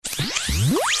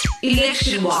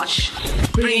Election Watch,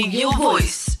 bringing your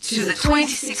voice to the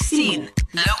 2016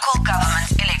 local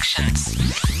government elections.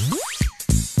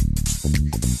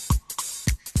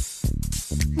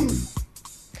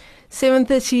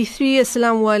 7:33.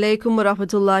 Assalamu alaikum wa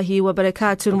rahmatullahi wa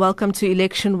barakatuh, and welcome to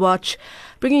Election Watch,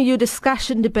 bringing you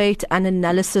discussion, debate and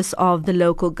analysis of the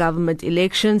local government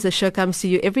elections. The show comes to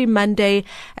you every Monday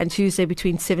and Tuesday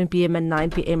between 7 p.m. and 9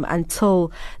 p.m.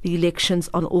 until the elections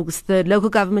on August 3rd. Local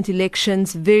government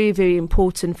elections, very, very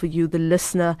important for you, the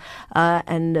listener,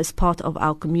 and as part of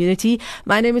our community.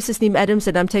 My name is Tasneem Adams,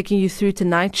 and I'm taking you through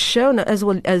tonight's show. And as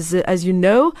well as you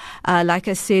know, like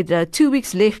I said, 2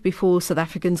 weeks left before South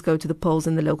Africans go to the polls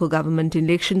in the local government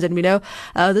elections. And we know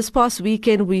this past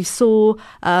weekend we saw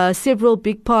several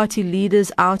big party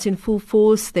leaders out in full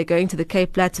force. They're going to the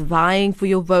Cape Flats vying for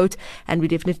your vote, and we're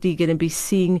definitely going to be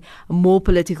seeing more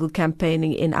political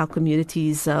campaigning in our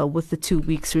communities with the 2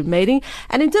 weeks remaining.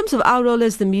 And in terms of our role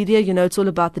as the media, you know, it's all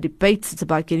about the debates, it's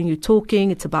about getting you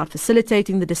talking, it's about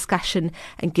facilitating the discussion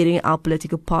and getting our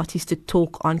political parties to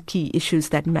talk on key issues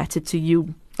that matter to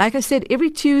you. Like I said, every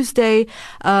Tuesday,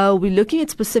 we're looking at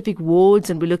specific wards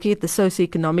and we're looking at the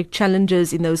socioeconomic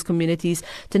challenges in those communities.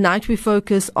 Tonight, we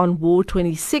focus on Ward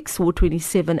 26, Ward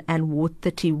 27 and Ward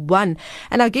 31.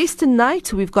 And our guest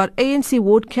tonight, we've got ANC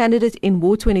ward candidate in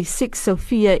Ward 26,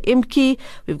 Sophia Imki.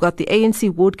 We've got the ANC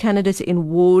ward candidate in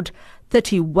Ward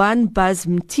 31, Buzz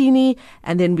Mtini,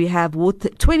 and then we have Ward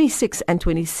 26 and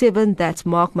 27, that's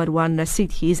Mark Marwan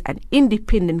Nasid. He is an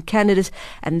independent candidate,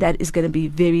 and that is going to be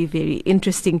very, very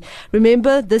interesting.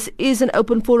 Remember, this is an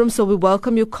open forum, so we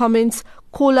welcome your comments.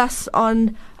 Call us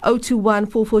on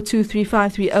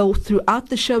 021-442-3530 throughout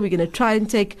the show. We're going to try and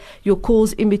take your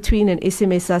calls in between and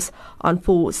SMS us on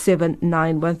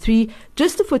 47913.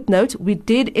 Just a footnote, we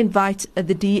did invite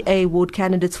the DA ward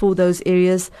candidates for those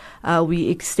areas. We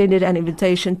extended an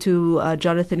invitation to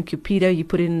Jonathan Cupido. He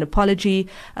put in an apology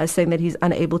saying that he's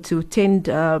unable to attend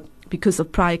because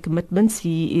of prior commitments.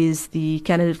 He is the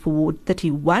candidate for Ward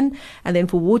 31. And then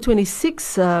for Ward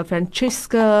 26,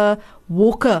 Francesca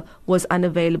Walker was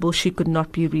unavailable. She could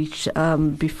not be reached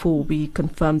before we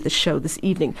confirmed the show this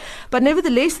evening. But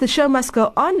nevertheless, the show must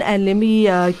go on, and let me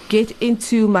get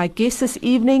into my guest this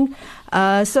evening.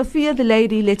 Sophia, the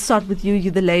lady, let's start with you.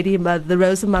 You're the lady, the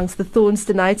rose amongst the thorns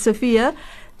tonight. Sophia,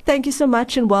 thank you so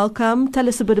much and welcome. Tell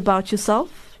us a bit about yourself.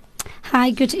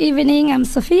 Hi, good evening. I'm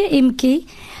Sophia Imki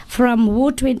from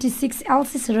Ward 26,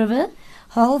 Elsis River,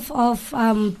 half of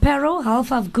Parow,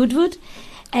 half of Goodwood.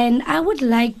 And I would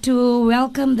like to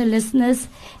welcome the listeners,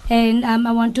 and I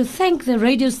want to thank the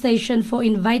radio station for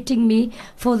inviting me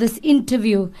for this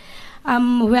interview.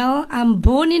 I'm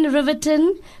born in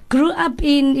Riverton, grew up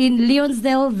in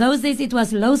Leonsdale. Those days it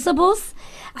was Losabos.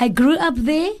 I grew up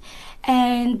there,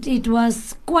 and it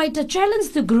was quite a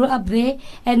challenge to grow up there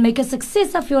and make a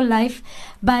success of your life.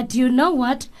 But you know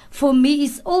what? For me,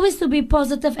 it's always to be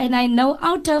positive, and I know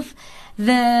out of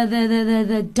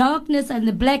the darkness and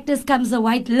the blackness comes a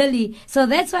white lily. So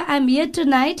that's why I'm here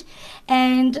tonight,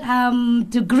 and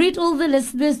to greet all the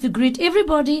listeners, to greet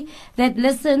everybody that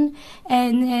listen,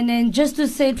 and just to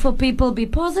say it for people, be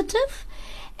positive,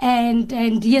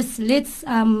 and yes, let's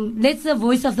the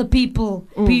voice of the people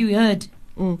be heard.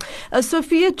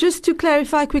 Sophia, just to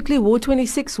clarify quickly, Ward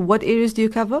 26, what areas do you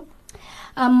cover?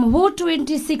 Ward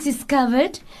 26 is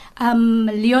covered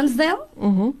Leonsdale,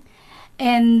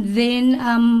 and then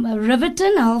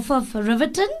Riverton, half of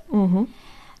Riverton,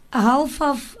 half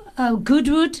of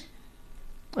Goodwood,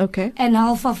 okay, and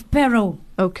half of Parow.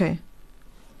 Okay.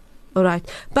 All right.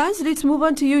 Baz, let's move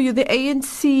on to you. You're the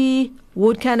ANC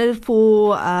ward candidate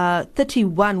for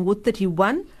 31, Ward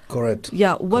 31? Correct.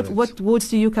 Yeah. What wards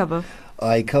do you cover?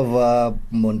 I cover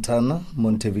Montana,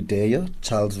 Montevideo,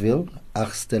 Charlesville,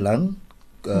 Achstelan,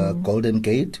 Golden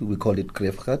Gate, we call it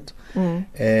Kreefgat,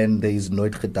 and there is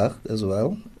Nooitgedag as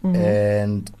well,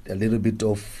 and a little bit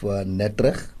of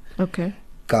Netreg, okay,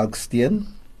 Kalksteen,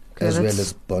 as well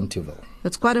as Bonteville.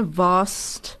 That's quite a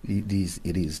vast It is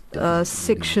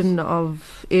section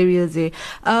of areas there.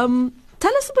 Tell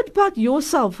us a bit about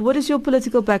yourself. What is your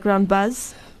political background,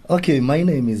 Buzz? Okay, my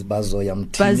name is Buzz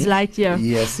Mtini. Buzz Lightyear.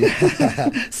 Yes,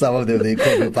 some of them they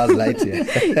call me Buzz Lightyear.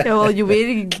 Yeah, well, you're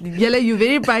very yellow. You're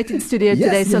very bright in studio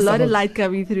today. So a lot of light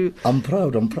coming through. I'm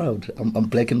proud. I'm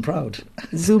black and proud.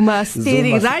 Zuma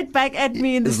staring right back at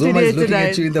me in the Zuma studio is looking tonight.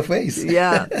 at you in the face.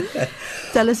 Yeah.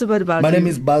 Tell us a bit about My you. name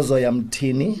is Buzz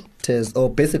Mtini. Tez.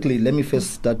 Basically, let me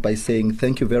first start by saying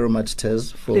thank you very much,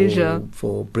 Tez,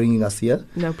 for bringing us here.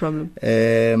 No problem.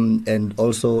 And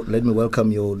also, let me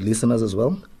welcome your listeners as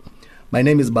well. My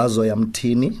name is Buzz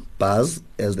Mtini, Buzz,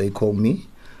 as they call me.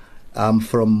 I'm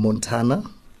from Montana.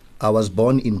 I was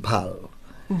born in Paarl.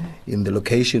 in the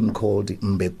location called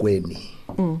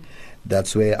Mbekweni.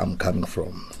 That's where I'm coming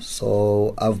from.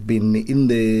 So I've been in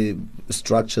the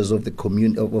structures of the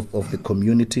of the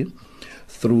community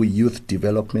through youth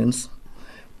developments,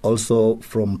 also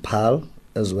from PAL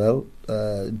as well,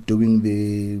 doing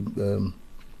the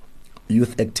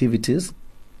youth activities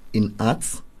in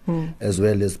arts as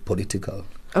well as political.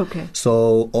 Okay.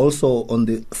 So also on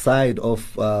the side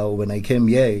of when I came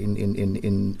here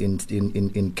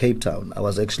in Cape Town, I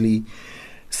was actually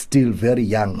still very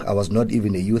young. I was not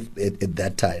even a youth at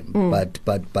that time.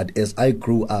 But as I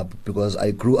grew up, because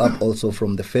I grew up also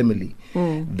from the family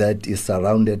that is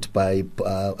surrounded by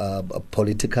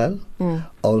political,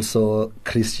 also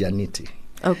Christianity.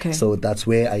 Okay. So that's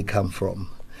where I come from.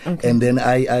 Okay. And then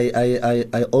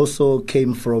I also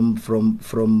came from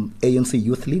ANC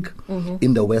Youth League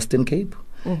in the Western Cape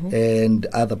and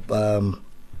other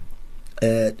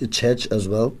church as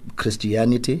well,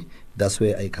 Christianity. That's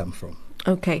where I come from.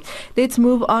 Okay, let's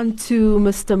move on to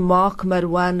Mr. Mark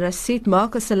Marwan Rasid.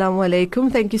 Mark, assalamu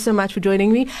alaikum. Thank you so much for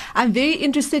joining me. I'm very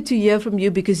interested to hear from you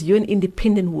because you're an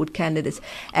independent ward candidate.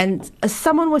 And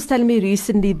someone was telling me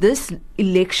recently this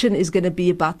election is going to be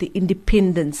about the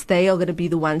independents. They are going to be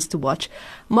the ones to watch.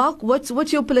 Mark, what's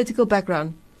your political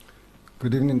background?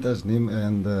 Good evening, Tasneem,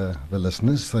 and the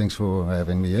listeners. Thanks for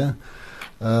having me here.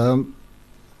 As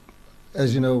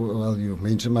you know, well, you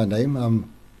mentioned my name.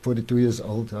 I'm 42 years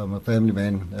old. I'm a family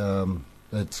man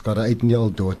that's got an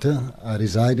 18-year-old daughter. I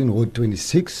reside in Ward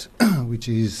 26, which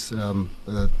is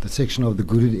the section of the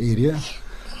Goodwood area.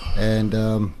 And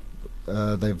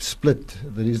they've split.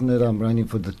 The reason that I'm running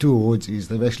for the two wards is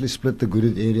they've actually split the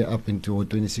Goodwood area up into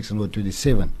Ward 26 and Ward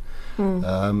 27.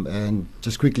 And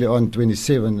just quickly on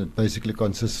 27, it basically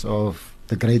consists of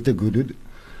the greater Goodwood,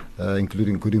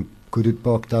 including Goodwood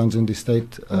Park, Townsend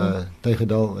Estate,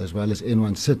 Tegendal, as well as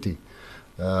N1 City.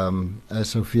 As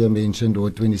Sophia mentioned,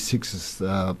 Ward 26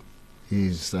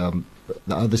 is the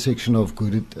other section of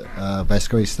Goodwood,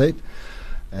 Vasco Estate,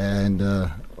 and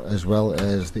as well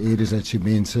as the areas that she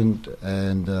mentioned,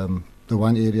 and the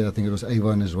one area, I think it was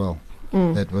Avon as well,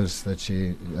 that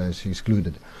she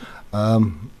excluded. I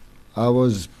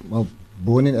was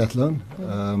born in Athlone,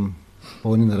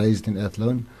 born and raised in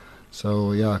Athlone,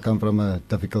 so yeah, I come from a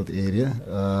difficult area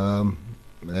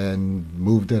and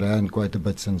moved around quite a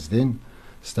bit since then.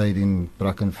 Stayed in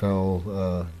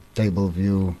Brackenfell,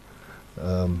 Tableview,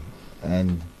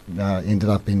 and ended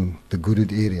up in the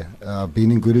Goodwood area. I've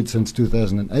been in Goodwood since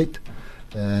 2008,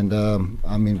 and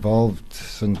I'm involved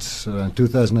since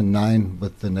 2009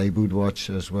 with the Neighbourhood Watch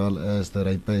as well as the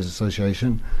Ratepayers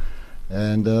Association.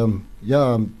 And I'm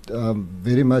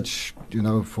very much,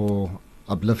 for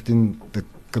uplifting the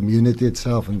community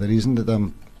itself. And the reason that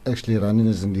I'm actually running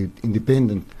as an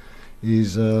independent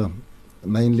is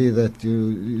mainly that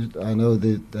I know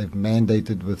that they've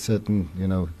mandated with certain,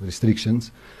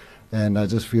 restrictions, and I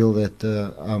just feel that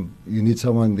you need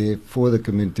someone there for the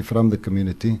community, from the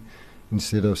community,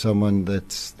 instead of someone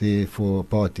that's there for a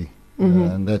party.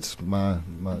 And that's my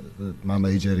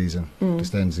major reason to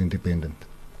stand as independent.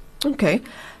 Okay.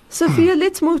 Sophia,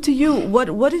 let's move to you.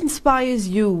 What inspires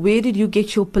you? Where did you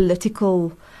get your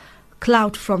political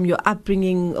clout from, your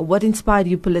upbringing? What inspired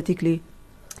you politically?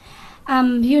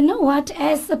 You know what?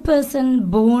 As a person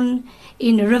born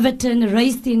in Riverton,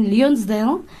 raised in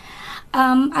Leonsdale,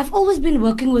 I've always been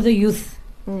working with the youth.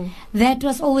 That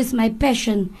was always my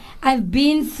passion. I've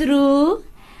been through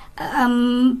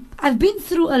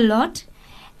a lot,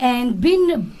 and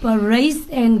been raised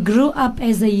and grew up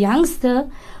as a youngster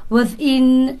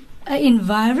within an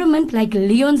environment like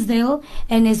Leonsdale,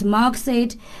 and as Mark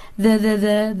said,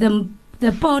 the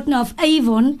partner of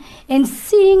Avon, and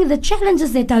seeing the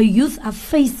challenges that our youth are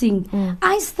facing.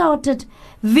 I started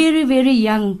very, very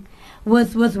young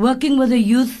with working with the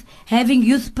youth, having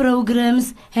youth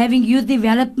programs, having youth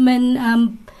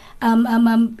development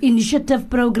initiative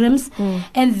programs,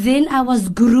 and then I was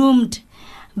groomed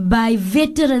by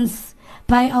veterans,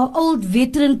 by our old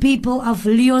veteran people of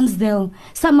Leonsdale.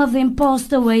 Some of them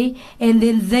passed away, and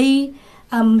then they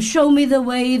show me the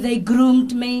way, they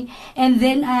groomed me, and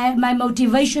then my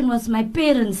motivation was my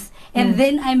parents, and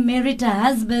then I married a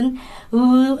husband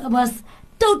who was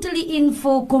totally in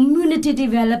for community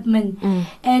development,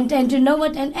 and you know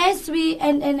what, and as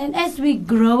we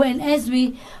grow and as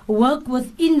we work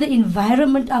within the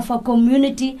environment of our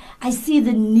community, I see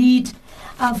the need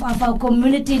of our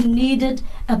community needed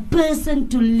a person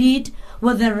to lead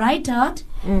with the right heart,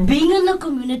 being in the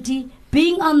community,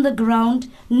 being on the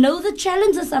ground, know the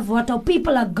challenges of what our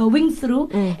people are going through,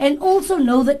 and also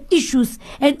know the issues,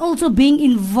 and also being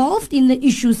involved in the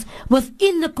issues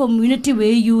within the community where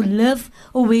you live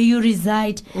or where you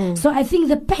reside. So I think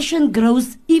the passion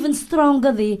grows even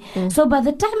stronger there. So by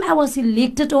the time I was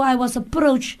elected or I was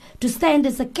approached to stand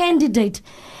as a candidate,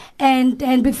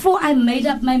 and before I made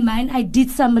up my mind, I did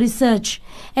some research.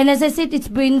 And as I said, it's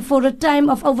been for a time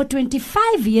of over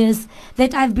 25 years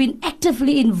that I've been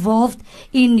actively involved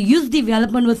in youth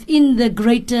development within the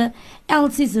greater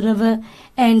Elsies River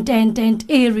and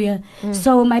area.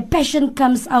 So my passion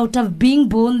comes out of being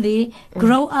born there,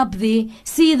 grow up there,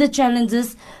 see the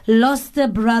challenges, lost a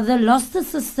brother, lost a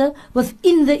sister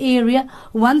within the area,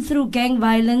 one through gang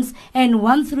violence and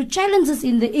one through challenges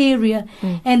in the area.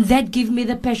 And that gave me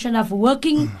the passion of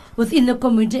working within the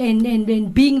community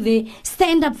and being there,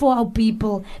 stand up for our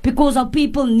people, because our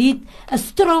people need a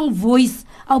strong voice.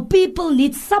 Our people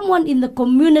need someone in the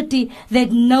community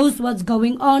that knows what's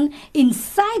going on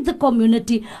inside the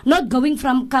community, not coming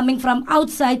from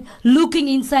outside, looking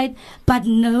inside, but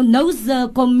knows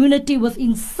the community with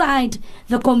inside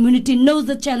the community, knows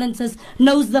the challenges,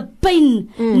 knows the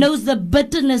pain, knows the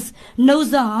bitterness,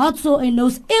 knows the heartsore, and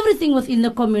knows everything within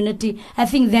the community. I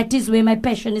think that is where my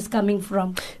passion is coming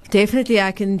from. Definitely,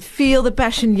 I can feel the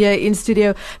passion here in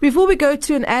studio. Before we go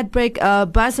to an ad break,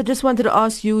 Bas, I just wanted to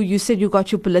ask you, you said you got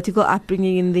your political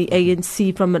upbringing in the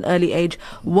ANC from an early age.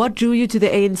 What drew you to the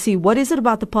ANC? What is it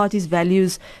about the party's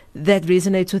values that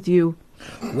resonates with you?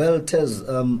 Well, Tez,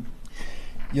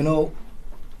 you know,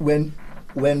 when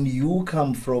you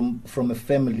come from a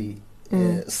family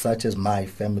such as my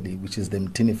family, which is the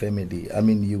Mtini family, I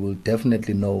mean, you will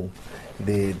definitely know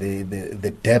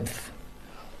the depth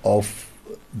of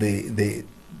the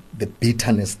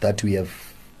bitterness that we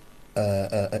have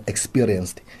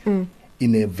experienced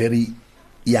in a very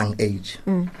young age.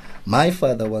 My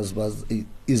father is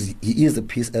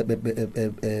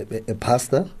a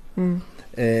pastor.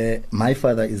 My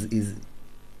father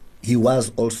he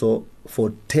was also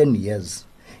for 10 years.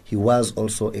 He was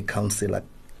also a councillor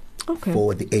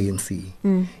for the ANC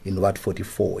in Ward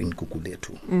 44 in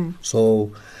Kukuletu.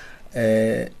 So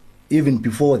even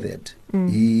before that,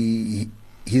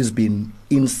 he's been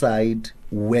inside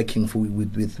working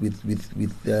with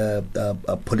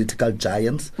political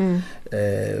giants,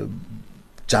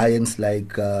 giants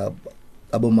like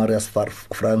Abu Marius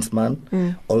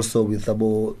Fransman, also with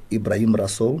Abu Ibrahim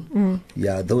Rasool.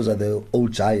 Yeah, those are the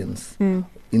old giants in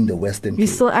the Western Cape.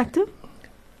 He's still active?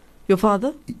 Your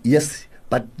father? Yes.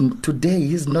 But today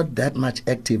he's not that much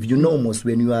active. You know, most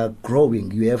when you are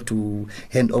growing, you have to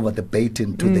hand over the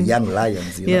baton to the young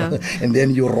lions, you know, and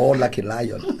then you roar like a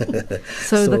lion.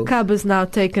 So the cub is now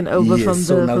taken over from the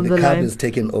so now from the the cub lion. is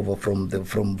taken over from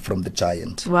the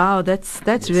giant. Wow,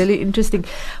 that's really interesting.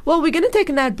 Well, we're going to take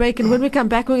an ad break, and when we come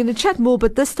back, we're going to chat more.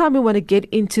 But this time, we want to get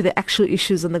into the actual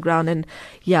issues on the ground. And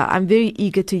yeah, I'm very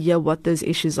eager to hear what those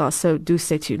issues are. So do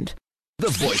stay tuned. The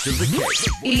voice of the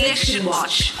Cape. Election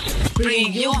Watch.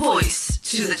 Bringing your voice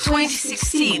to the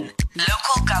 2016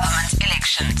 local government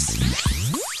elections.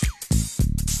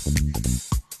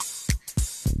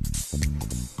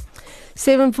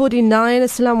 $7:49.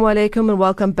 Assalamu alaikum and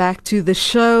welcome back to the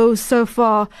show. So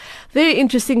far, very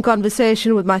interesting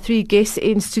conversation with my three guests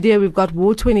in studio. We've got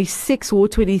Ward 26,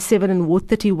 Ward 27 and Ward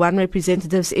 31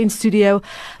 representatives in studio.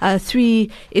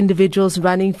 Three individuals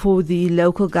running for the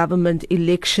local government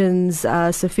elections.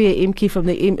 Sophia Imki from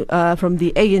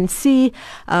the ANC,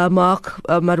 Mark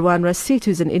Marwan Rasit,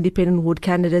 who's an independent ward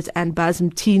candidate, and Baz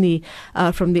Mtini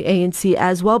from the ANC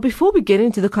as well. Before we get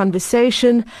into the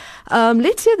conversation,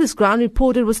 let's hear this ground report.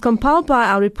 It was compiled by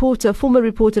our reporter, former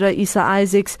reporter Isa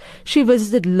Isaacs. She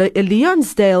visited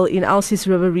Leonsdale in Elsies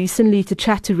River recently to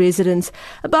chat to residents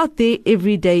about their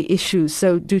everyday issues.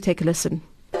 So do take a listen.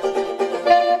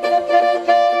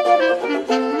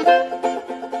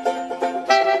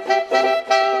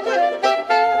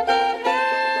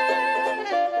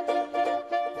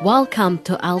 Welcome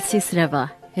to Elsies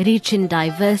River, rich in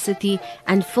diversity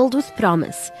and filled with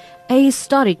promise, a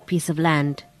historic piece of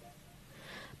land.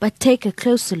 But take a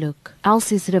closer look.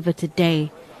 Elsies River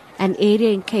today, an area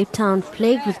in Cape Town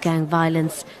plagued with gang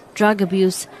violence, drug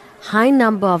abuse, high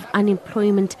number of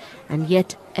unemployment, and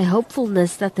yet a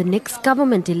hopefulness that the next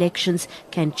government elections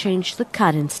can change the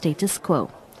current status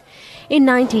quo. In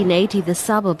 1980, the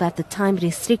suburb, at the time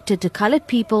restricted to coloured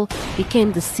people,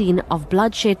 became the scene of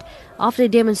bloodshed after a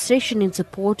demonstration in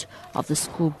support of the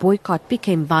school boycott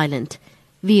became violent.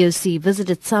 VOC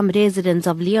visited some residents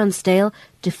of Leonsdale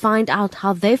to find out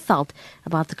how they felt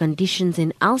about the conditions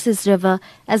in Elsies River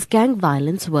as gang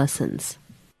violence worsens.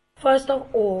 First of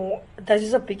all, this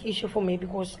is a big issue for me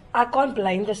because I can't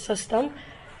blame the system,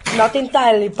 not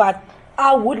entirely, but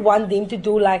I would want them to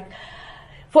do like,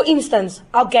 for instance,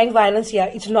 our gang violence here,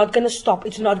 it's not going to stop,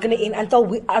 it's not going to end until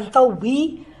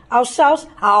we ourselves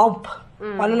help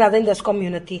one another in this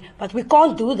community. But we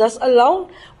can't do this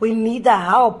alone. We need the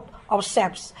help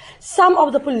ourselves. Some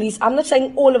of the police, I'm not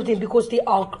saying all of them because there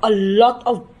are a lot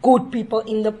of good people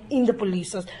in the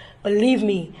police, believe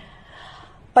me.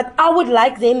 But I would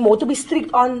like them more to be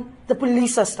strict on the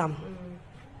police system.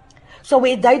 So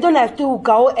where they don't have to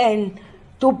go and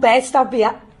do bad stuff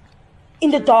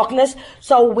in the darkness,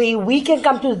 so where we can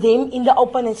come to them in the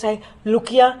open and say, look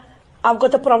here, I've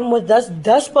got a problem with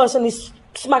this person is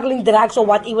smuggling drugs or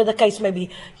whatever the case may be.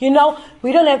 You know,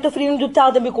 we don't have the freedom to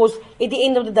tell them because at the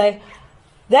end of the day,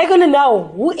 they're going to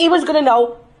know, whoever's going to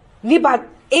know, nie but,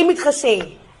 hy het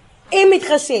gesê. Ek kan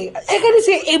nie sê,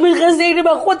 hy het gesê,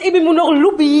 maar God, hy moet nog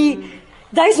loop hier.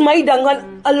 That is my ding.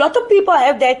 A lot of people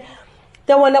have that,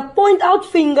 they want to point out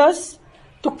fingers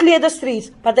to clear the streets,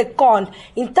 but they can't.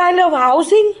 In time of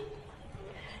housing,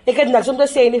 ek het niks om te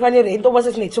sê nie van die rente, was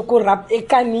het net so corrupt, ek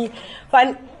kan nie,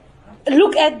 van,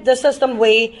 look at the system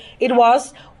where it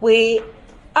was, where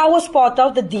I was part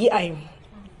of the DA.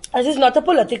 This is not a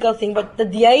political thing, but the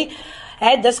DA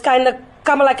had this kind of,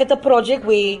 come like at a project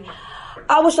where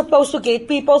I was supposed to get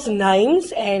people's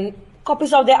names and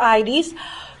copies of their IDs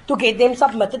to get them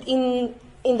submitted in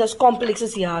those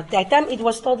complexes here. That time it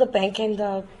was still the bank and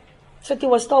the city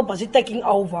was still busy taking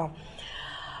over.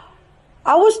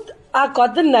 I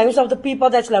got the names of the people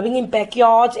that's living in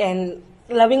backyards and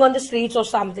living on the streets or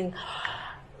something.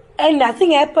 And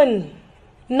nothing happened.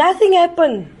 Nothing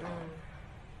happened.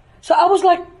 So I was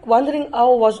like wondering,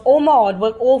 was all my hard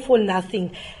work all for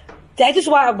nothing? That is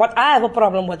what I have a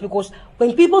problem with, because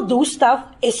when people do stuff,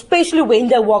 especially when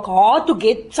they work hard to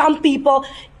get some people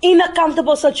in a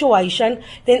comfortable situation,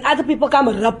 then other people come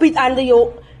rip it under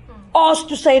your ass,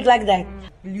 to say it like that.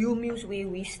 Lumos where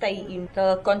we stay in,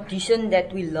 the condition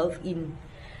that we live in,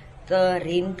 the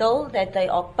rental that they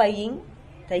are paying,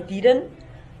 they didn't,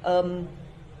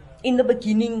 in the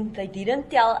beginning, they didn't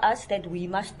tell us that we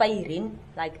must pay rent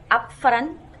like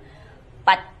upfront,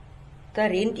 but the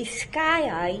rent is sky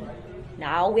high.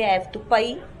 Now we have to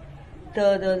pay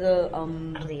the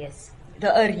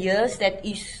arrears that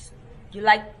is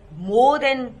like more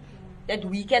than that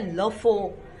we can live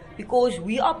for, because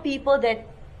we are people that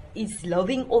is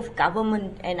living off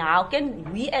government, and how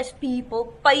can we as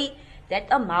people pay that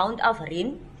amount of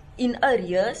rent in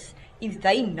arrears if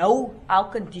they know our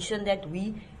condition that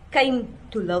we came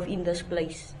to live in this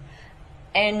place?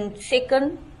 And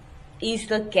second is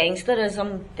the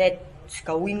gangsterism that's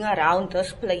going around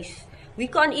this place. We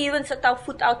can't even set our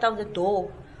foot out of the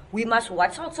door. We must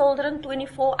watch our children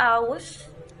 24 hours.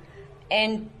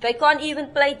 And they can't even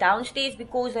play downstairs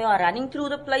because they are running through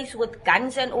the place with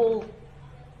guns and all.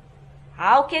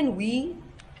 How can we,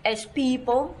 as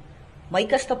people,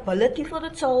 make a stability for the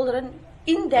children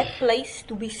in that place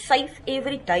to be safe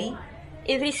every day,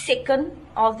 every second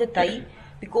of the day?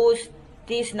 Because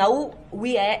there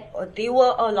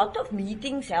were a lot of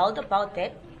meetings held about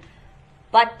that.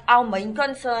 But our main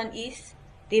concern is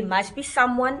there must be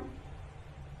someone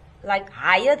like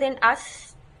higher than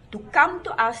us to come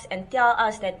to us and tell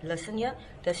us that, listen here,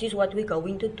 this is what we're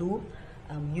going to do.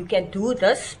 You can do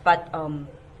this, but I'm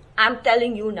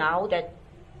telling you now that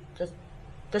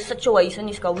the situation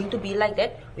is going to be like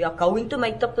that. We are going to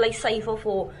make the place safer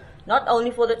for not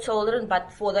only for the children,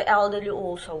 but for the elderly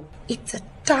also. It's a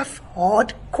tough,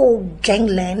 hardcore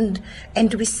gangland,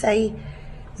 and we say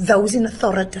those in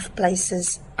authoritative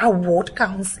places, our ward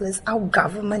councillors, our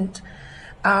government,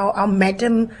 our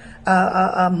Madam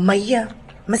Mayor,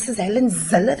 Mrs. Helen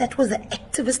Ziller, that was an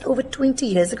activist over 20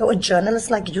 years ago, a journalist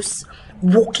like you,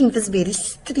 walking these very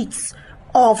streets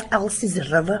of Elsie's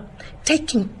River,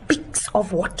 taking pics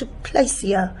of what took place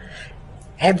here.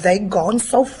 Have they gone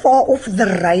so far off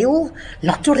the rail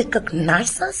not to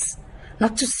recognize us,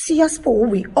 not to see us for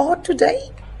who we are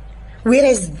today?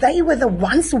 Whereas they were the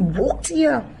ones who walked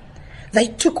here. They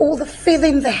took all the feather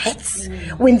in the hats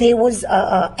when there was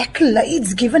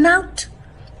accolades given out.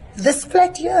 This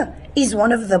flat here is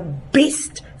one of the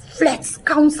best flats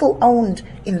council owned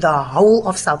in the whole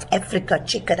of South Africa.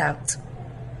 Check it out.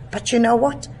 But you know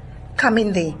what? Come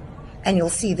in there and you'll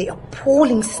see the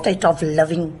appalling state of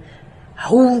living.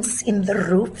 Holes in the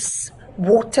roofs,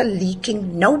 water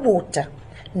leaking, no water,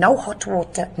 no hot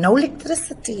water, no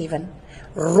electricity even.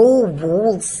 Raw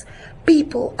walls,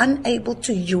 people unable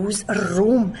to use a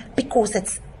room because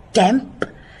it's damp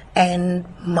and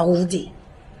moldy.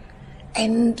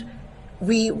 And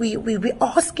we're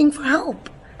asking for help.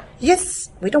 Yes,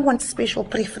 we don't want special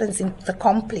preference in the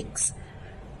complex.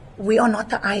 We are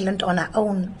not an island on our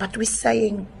own, but we're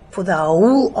saying for the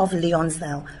whole of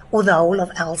Leonsdale or the whole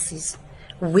of Elsies,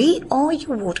 we are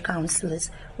your ward councillors.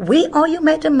 We are your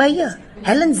Madam Mayor,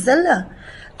 Helen Ziller.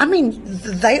 I mean,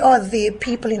 they are the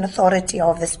people in authority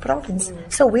of this province.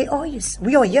 So where are you?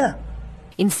 We are here.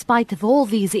 In spite of all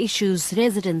these issues,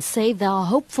 residents say they are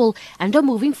hopeful and are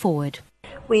moving forward.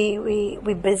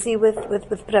 We're busy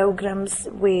with programs.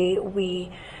 We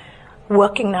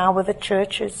working now with the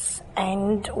churches,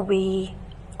 and we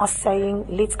are saying,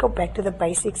 let's go back to the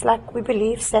basics. Like, we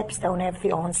believe SAPs don't have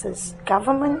the answers.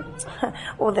 Government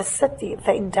or the city,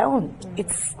 they don't.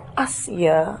 It's us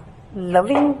here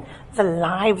living the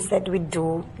lives that we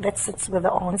do that sits with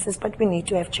the answers, but we need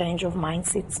to have change of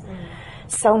mindsets.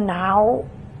 So now,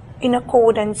 in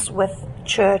accordance with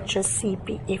churches,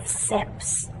 CPF,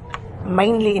 SAPs,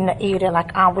 mainly in the area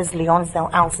like ours,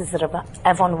 Leonsdale, Elsies River,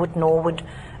 Avonwood, Norwood,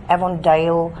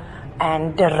 Avondale,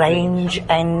 and the Range,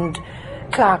 and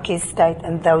Clark Estate,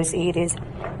 and those areas,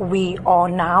 we are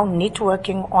now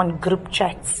networking on group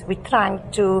chats. We're trying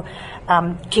to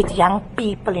get young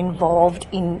people involved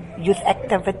in youth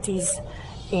activities,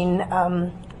 in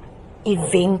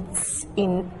events,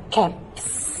 in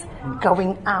camps,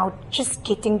 going out, just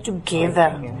getting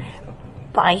together,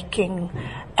 biking.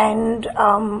 And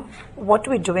what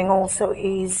we're doing also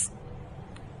is,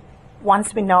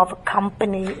 once we know of a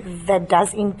company that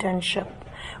does internship,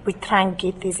 we try and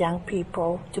get these young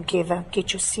people together,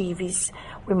 get your CVs,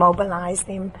 we mobilize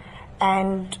them,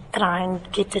 and try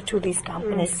and get it to these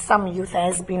companies. Some youth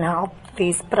has been helped,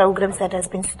 these programs that has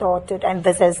been started, and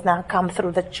this has now come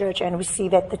through the church, and we see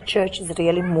that the church is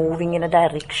really moving in a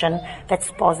direction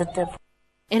that's positive.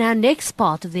 In our next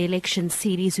part of the election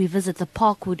series, we visit the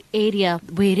Parkwood area,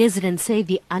 where residents say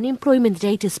the unemployment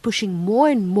rate is pushing more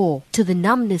and more to the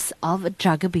numbness of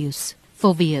drug abuse.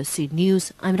 For VOC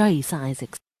News, I'm Raisa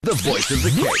Isaacs. The voice of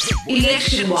the Cape.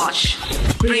 Election Watch.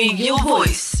 Bringing your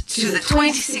voice to the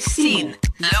 2016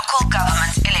 local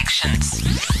government elections.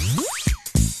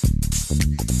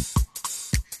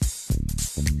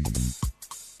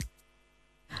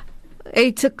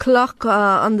 8 o'clock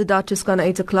on the dot, just gone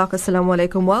 8 o'clock. Assalamu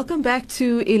alaikum. Welcome back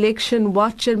to Election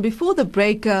Watch. And before the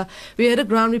break, we had a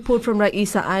ground report from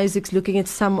Raisa Isaacs looking at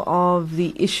some of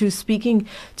the issues, speaking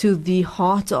to the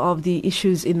heart of the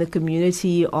issues in the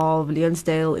community of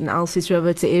Leonsdale in Elsies River.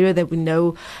 It's an area that we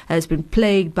know has been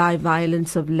plagued by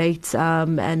violence of late,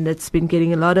 and it's been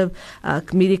getting a lot of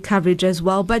media coverage as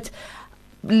well. But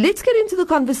let's get into the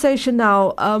conversation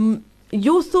now.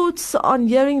 Your thoughts on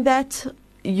hearing that?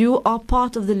 You are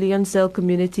part of the Leonsdale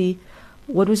community.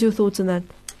 What was your thoughts on that?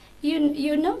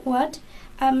 You know what,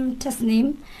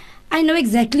 Tasneem? I know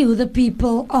exactly who the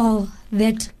people are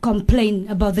that complain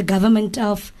about the government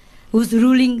of who's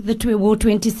ruling the War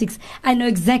 26. I know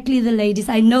exactly the ladies.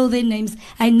 I know their names.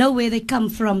 I know where they come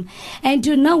from. And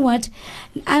you know what?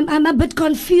 I'm a bit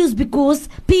confused because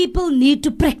people need to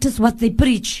practice what they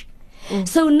preach.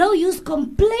 So no use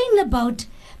complain about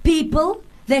people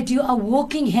that you are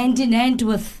walking hand in hand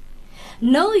with.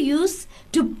 No use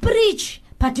to preach,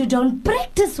 but you don't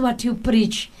practice what you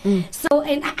preach. So,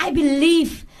 and I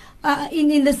believe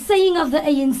in the saying of the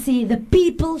ANC, the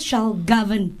people shall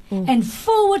govern, and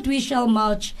forward we shall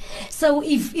march. So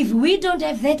if we don't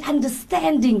have that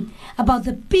understanding about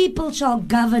the people shall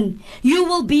govern, you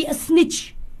will be a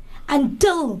snitch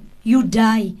until you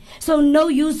die. So no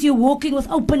use you walking with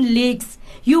open legs.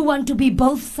 You want to be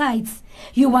both sides.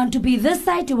 You want to be this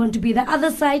side, you want to be the other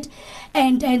side,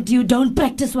 and you don't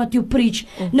practice what you preach.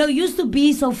 No use to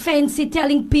be so fancy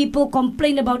telling people,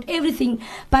 complain about everything.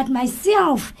 But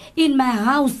myself, in my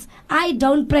house, I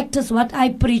don't practice what I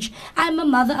preach. I'm a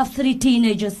mother of 3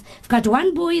 teenagers. I've got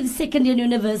one boy in second year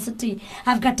university.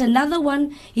 I've got another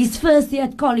one, he's first year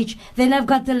at college. Then I've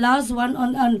got the last one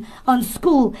on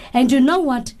school. And you know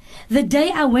what? The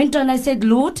day I went on, I said,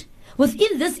 Lord,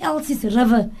 within this Elsies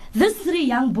River, these 3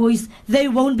 young boys, they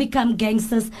won't become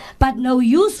gangsters. But no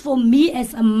use for me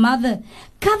as a mother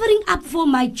covering up for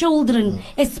my children,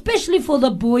 especially for the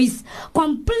boys,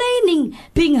 complaining,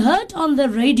 being heard on the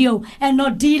radio and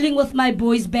not dealing with my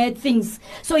boys' bad things.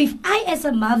 So if I as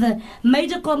a mother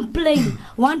made a complaint,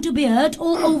 want to be heard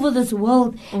all over this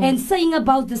world, and saying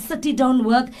about the city don't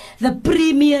work, the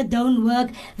premier don't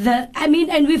work,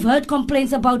 and we've heard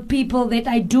complaints about people that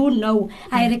I do know,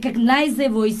 I recognize their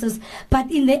voices,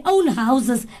 but in their own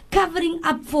houses, covering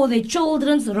up for their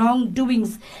children's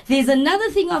wrongdoings. There's another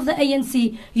thing of the ANC,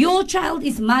 family. Your child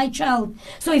is my child.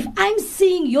 So if I'm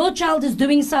seeing your child is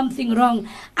doing something wrong,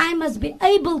 I must be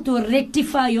able to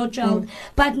rectify your child.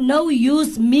 But no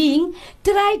use me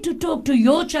try to talk to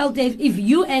your child if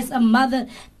you as a mother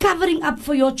covering up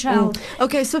for your child.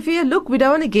 Okay, Sophia, look, we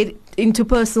don't want to get into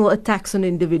personal attacks on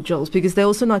individuals because they're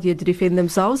also not here to defend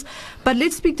themselves. But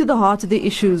let's speak to the heart of the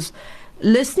issues.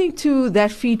 Listening to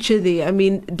that feature there, I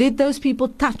mean, did those people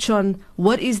touch on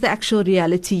what is the actual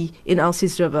reality in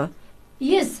Elsie's River?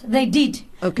 Yes, they did.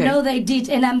 Okay. No, they did.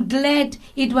 And I'm glad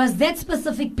it was that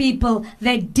specific people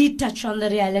that did touch on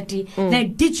the reality. They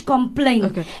did complain.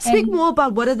 Okay. Speak more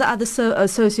about what are the other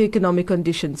socioeconomic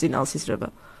conditions in Elsie's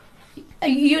River.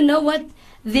 You know what?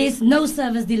 There's no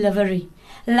service delivery.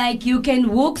 Like you can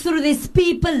walk through, there's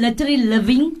people literally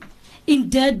living in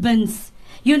dirt bins.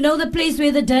 You know the place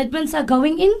where the dirt bins are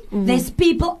going in? There's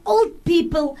people, old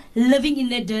people living in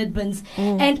their dirt bins.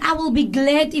 And I will be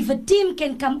glad if a team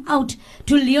can come out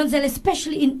to Leonsdale,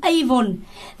 especially in Avon.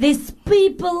 There's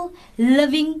people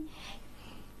living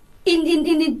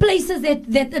in places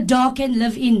that a dog can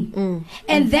live in.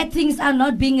 And that things are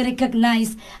not being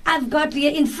recognized. I've got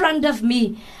here in front of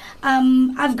me,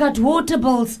 I've got water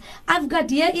bills. I've got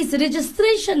here is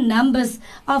registration numbers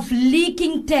of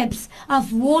leaking taps,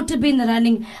 of water been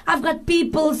running. I've got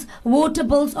people's water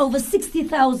bills over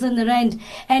 60,000 rand,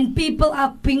 and people are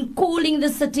been calling the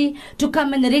city to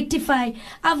come and rectify.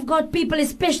 I've got people,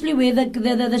 especially where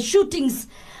the shootings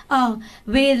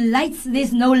where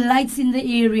there's no lights in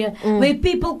the area, where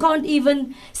people can't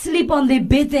even sleep on their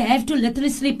bed. They have to literally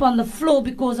sleep on the floor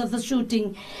because of the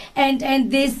shooting.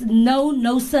 And there's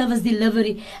no service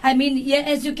delivery. I mean, yeah,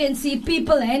 as you can see,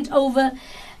 people hand over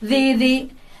their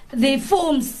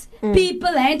forms.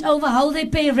 People hand over how they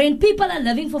pay rent. People are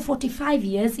living for 45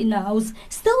 years in a house,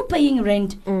 still paying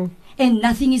rent. And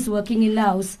nothing is working in the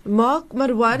house. Mark,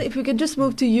 Marwan, if we can just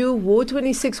move to you, Ward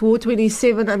 26, Ward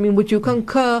 27, I mean, would you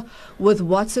concur with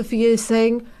what Sophia is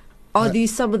saying? Are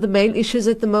these some of the main issues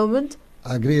at the moment?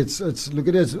 I agree. It's look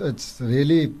at it. It's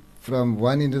really from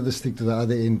one end of the stick to the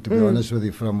other end, to be honest with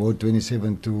you, from Ward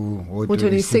 27 to Ward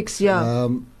 26. Yeah.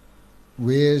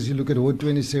 Whereas you look at Ward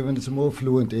 27, it's a more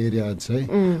affluent area, I'd say,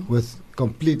 with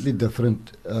completely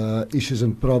different issues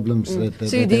and problems. So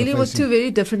you're dealing with two very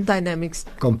different dynamics.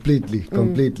 Completely.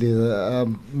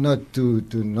 Not to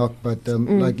knock, but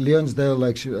like Leonsdale,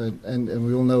 and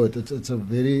we all know it. It's a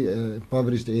very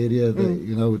impoverished area.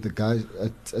 You know, the guys.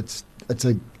 It's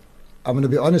a. I'm going to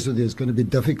be honest with you. It's going to be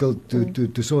difficult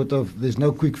to sort of. There's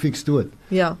no quick fix to it.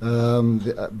 Yeah.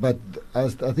 But I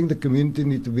think the community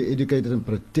need to be educated and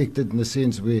protected in the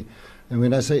sense where. And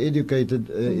when I say educated,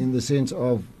 in the sense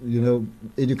of, you know,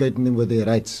 educating them with their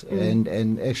rights and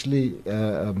actually,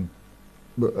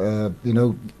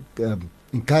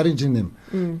 encouraging them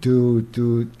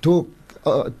to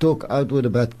talk outward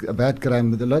about crime.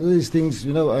 But a lot of these things,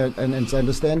 you know, and it's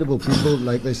understandable. People,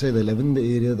 like they say, they live in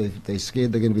the area, they're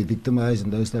scared they're going to be victimized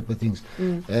and those type of things.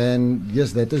 And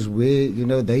yes, that is where, you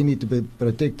know, they need to be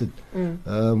protected.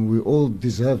 We all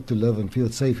deserve to live and feel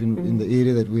safe in the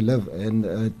area that we live. And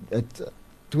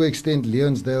to an extent,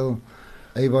 Leonsdale,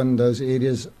 Avon, those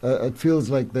areas, it feels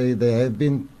like they have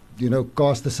been, you know,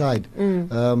 cast aside,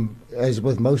 as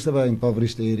with most of our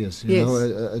impoverished areas. You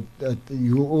know,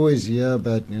 you always hear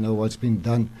about, you know, what's been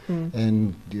done,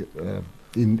 and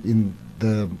in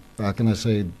the, how can I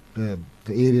say,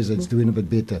 the areas that's doing a bit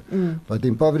better. But the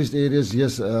impoverished areas,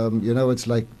 yes, you know, it's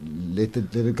like let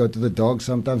it go to the dogs.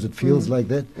 Sometimes it feels like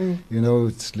that. You know,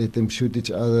 it's let them shoot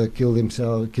each other, kill each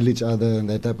other, and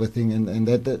that type of thing. And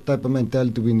that type of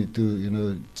mentality we need to, you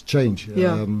know, change.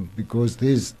 Because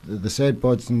there's the sad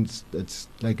parts, and it's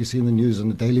like you see in the news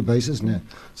on a daily basis now.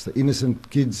 It's the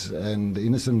innocent kids and the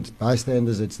innocent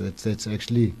bystanders that's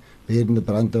actually bearing the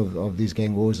brunt of these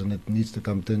gang wars, and it needs to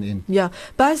come to an end. Yeah.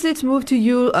 Baz, let's move to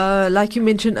you. Like you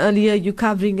mentioned earlier, you're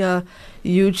covering a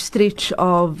huge stretch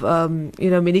of,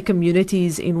 many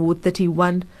communities in Ward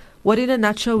 31. What, in a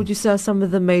nutshell, would you say are some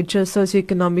of the major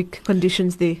socioeconomic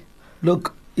conditions there?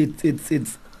 Look,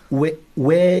 it's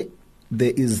where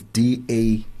there is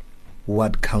DA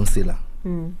ward councillor,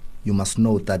 you must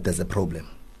know that there's a problem.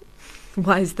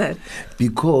 Why is that?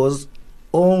 Because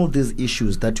all these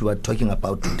issues that you are talking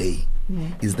about today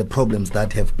is the problems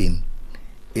that have been,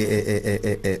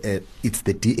 it's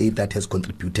the DA that has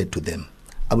contributed to them.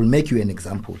 I will make you an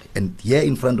example. And here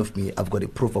in front of me, I've got a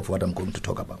proof of what I'm going to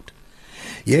talk about.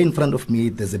 Here in front of me,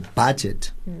 there's a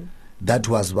budget that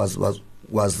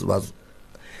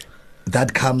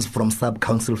that comes from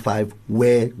Sub-Council 5,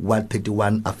 where Ward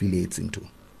 31 affiliates into.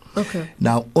 Okay.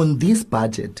 Now, on this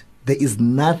budget, there is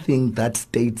nothing that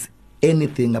states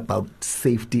anything about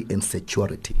safety and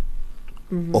security.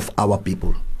 of our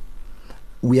people.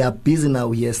 We are busy now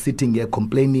here, sitting here,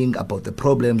 complaining about the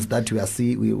problems that we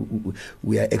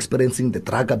are experiencing, the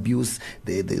drug abuse,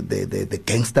 the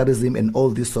gangsterism, and all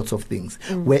these sorts of things.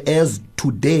 Whereas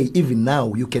today, even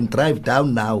now, you can drive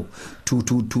down now to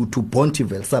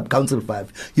Bonteville, Sub-Council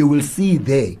 5. You will see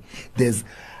there's,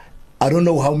 I don't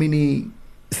know how many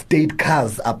state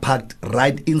cars are parked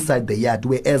right inside the yard,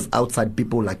 whereas outside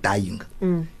people are dying.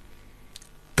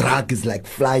 Drug is like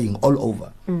flying all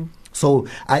over. So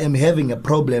I am having a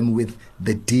problem with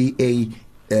the DA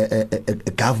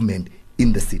government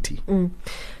in the city.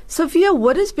 Sophia,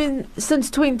 what has been,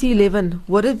 since 2011,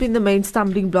 what have been the main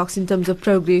stumbling blocks in terms of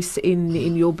progress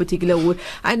in your particular ward?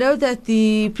 I know that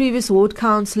the previous ward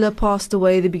councillor passed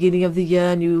away at the beginning of the year,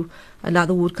 and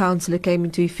another ward councillor came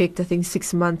into effect, I think,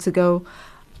 6 months ago.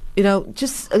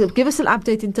 Just give us an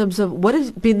update in terms of what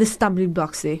has been the stumbling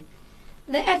blocks there.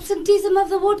 The absenteeism of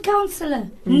the ward councillor,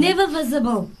 never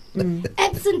visible.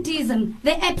 Absenteeism,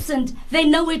 they're absent, they're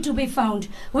nowhere to be found.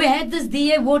 We had this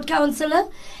DA ward councillor,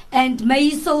 and may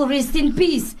his soul rest in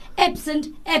peace. Absent,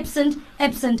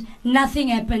 nothing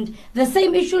happened. The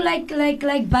same issue like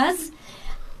Buzz,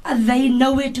 they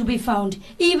nowhere to be found.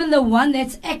 Even the one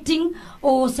that's acting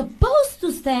or supposed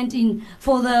to stand in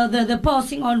for the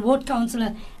passing on ward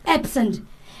councillor, absent.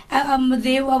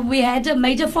 We had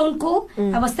made a phone call.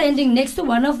 I was standing next to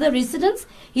one of the residents.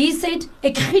 He said,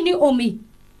 "Ek gee nie om nie."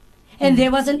 And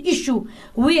there was an issue.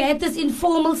 We had this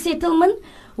informal settlement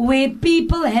where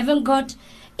people haven't got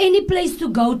any place to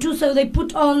go to, so they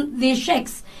put on their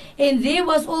shacks. And there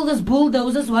was all these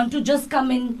bulldozers want to just come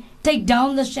and take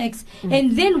down the shacks.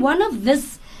 And then one of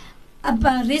this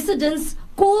residents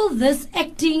called this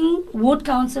acting ward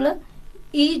councillor.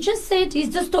 He just said he's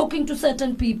just talking to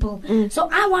certain people. So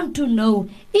I want to know,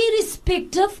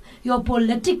 irrespective your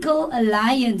political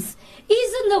alliance,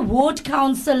 isn't the ward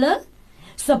councillor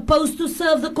supposed to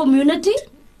serve the community?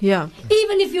 Yeah.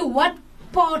 Even if you what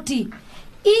party,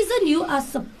 isn't you are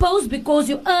supposed, because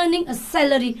you're earning a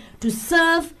salary, to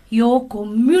serve your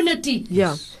community?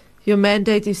 Yeah. Your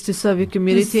mandate is to serve your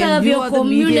community, serve and you your are the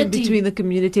medium between the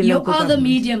community and local You are the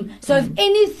medium. So if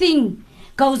anything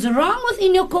goes wrong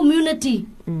within your community,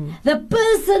 the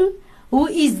person who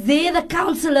is there, the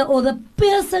councillor or the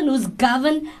person who's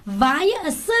governed via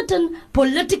a certain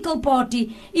political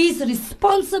party, is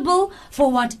responsible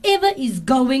for whatever is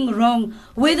going wrong,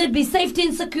 whether it be safety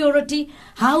and security,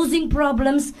 housing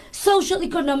problems, social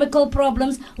economical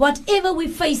problems, whatever we're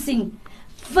facing.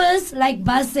 First, like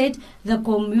Buzz said, the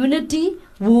community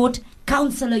ward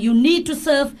councillor. You need to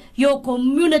serve your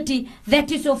community.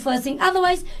 That is your first thing.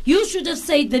 Otherwise, you should have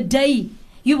said the day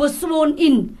you were sworn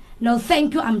in, "No,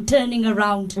 thank you, I'm turning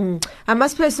around." I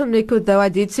must place on record, though, I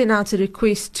did send out a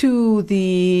request to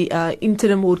the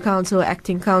interim ward councillor,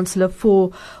 acting councillor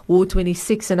for Ward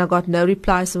 26, and I got no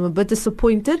reply, so I'm a bit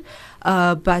disappointed.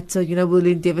 But we'll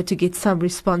endeavour to get some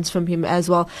response from him as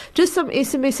well. Just some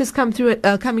SMSs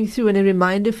coming through, and a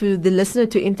reminder for the listener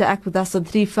to interact with us on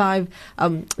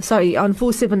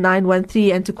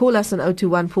 47913, and to call us on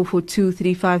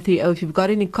 0214423530 if you've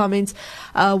got any comments.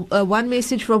 One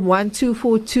message from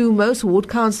 1242: most ward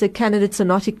councillor candidates are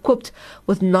not equipped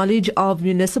with knowledge of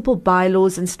municipal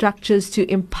bylaws and structures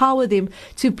to empower them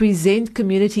to present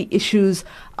community issues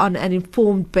on an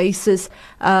informed basis.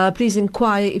 Please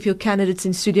inquire if your candidates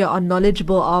in studio are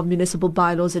knowledgeable of municipal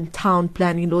bylaws and town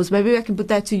planning laws. Maybe I can put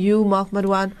that to you, Mark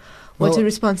Marwan. What's your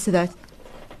response to that?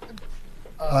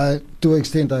 To an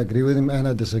extent, I agree with him and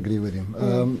I disagree with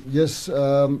him. Yes,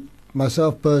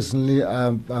 myself personally,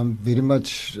 I'm very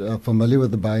much familiar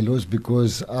with the bylaws,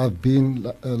 because I've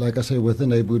been, like I say, with the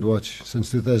Neighbourhood Watch since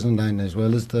 2009, as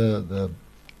well as the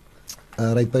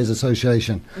Ratepayers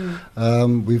Association.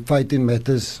 We fight in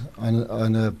matters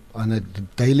on a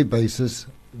daily basis,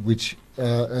 which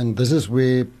and this is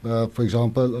where, for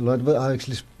example, a lot of it, I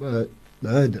actually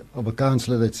heard of a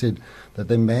councillor that said that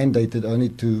they mandated only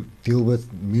to deal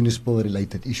with municipal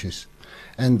related issues.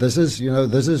 And this is,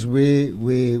 this is where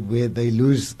they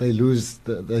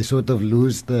sort of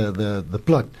lose the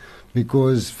plot,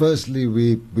 because firstly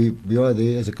we are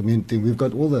there as a community. We've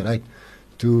got all the right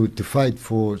to fight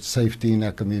for safety in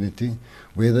our community,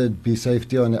 whether it be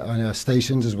safety on our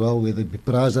stations as well, whether it be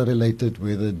PRASA related,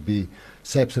 whether it be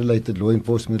SAPS related, law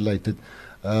enforcement related.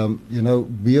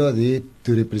 We are there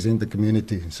to represent the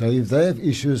community. So if they have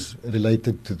issues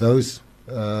related to those,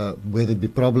 whether it be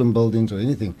problem buildings or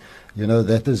anything,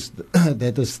 that is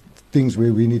things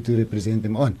where we need to represent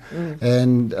them on.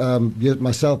 And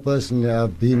myself personally,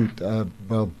 I've been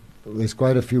there's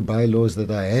quite a few bylaws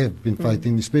that I have been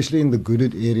fighting, especially in the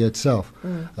Goodwood area itself.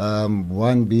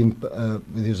 One being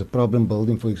there's a problem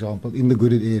building, for example, in the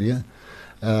Goodwood area,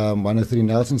 103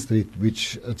 Nelson Street,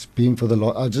 which it's been for the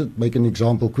last, I'll just make an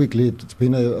example quickly. It's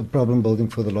been a problem building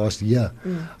for the last year.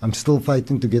 I'm still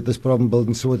fighting to get this problem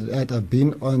building sorted out. I've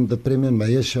been on the Premier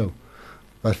Mayor show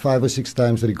by 5 or 6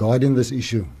 times regarding this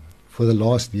issue for the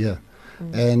last year.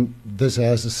 And this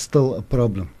house is still a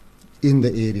problem in the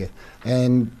area.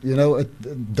 And, you know,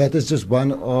 that is just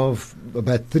one of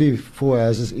about 3-4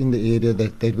 houses in the area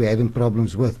that we're having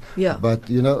problems with. Yeah. But,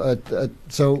 you know,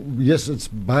 so, yes, it's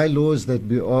bylaws that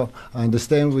we are, I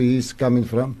understand where he's coming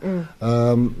from,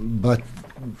 but,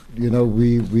 you know,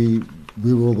 we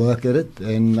will work at it.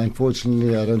 And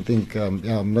unfortunately, I don't think,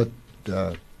 I'm not...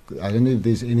 I don't know if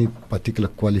there's any particular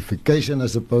qualification, I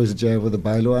suppose, that you have with the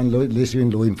bylaw, unless you're in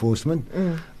law enforcement.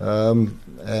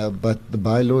 But the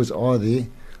bylaws are there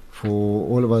for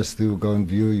all of us to go and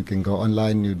view. You can go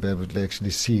online, you'll be able to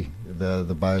actually see the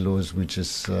bylaws, which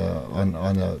is on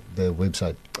the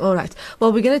website. All right.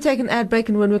 Well, we're going to take an ad break,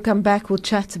 and when we come back, we'll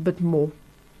chat a bit more.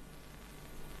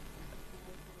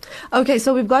 Okay,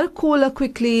 so we've got a caller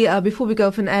quickly. Before we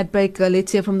go for an ad break,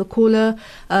 let's hear from the caller.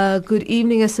 Good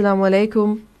evening. Assalamu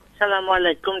alaikum. Assalamu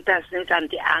alaikum. Tasnim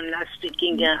Auntie Amna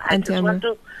speaking here. I just want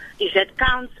to... Is that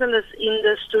councillors in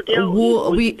the studio?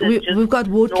 We've got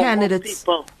ward candidates.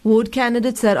 People? Ward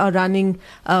candidates that are running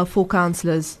for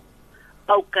councillors.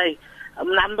 Okay.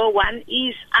 Number one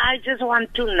is, I just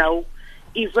want to know,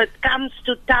 if it comes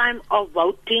to time of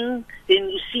voting, then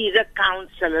you see the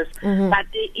councillors. But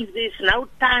if there's no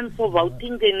time for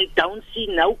voting, then you don't see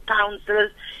no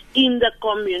councillors in the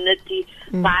community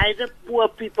by the poor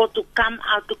people to come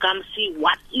out to come see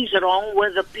what is wrong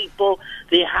with the people,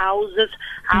 their houses,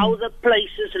 how the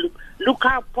places look. Look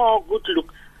how Parkwood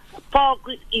look.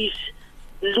 Parkwood is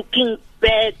looking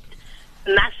bad.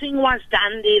 Nothing was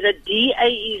done there. The DA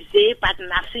is there, but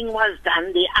nothing was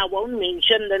done there. I won't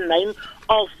mention the name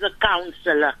of the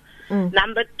councillor.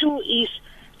 Number two is,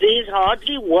 there's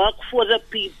hardly work for the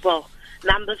people.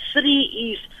 Number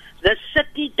three is, the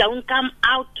city don't come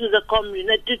out to the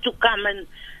community to come and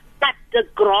cut the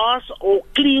grass or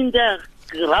clean the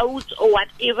roads or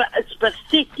whatever. It's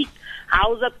pathetic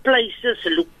how the places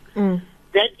look.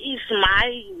 That is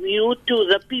my view to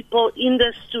the people in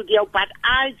the studio. But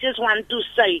I just want to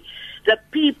say, the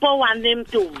people want them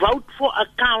to vote for a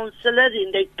councillor,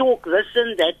 and they talk this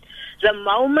and that. The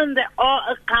moment they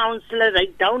are a councillor, they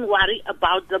don't worry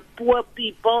about the poor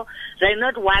people. They're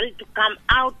not worried to come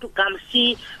out to come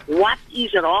see what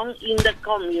is wrong in the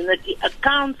community. A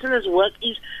councillor's work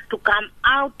is to come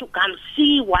out to come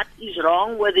see what is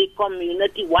wrong with the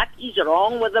community, what is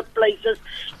wrong with the places.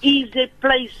 Is there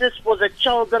places for the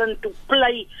children to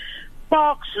play?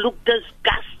 Parks look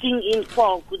disgusting in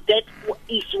Parkwood. That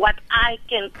is what I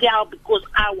can tell because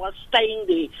I was staying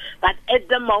there. But at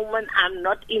the moment, I'm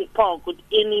not in Parkwood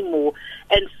anymore.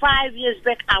 And 5 years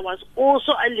back, I was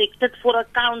also elected for a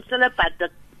councillor, but the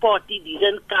party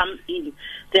didn't come in.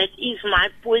 That is my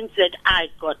point that I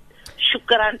got.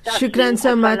 Shukran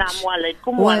so much.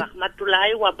 Assalamualaikum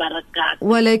warahmatullahi wabarakatuh.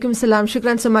 Walaikum salam.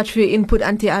 Shukran so much for your input,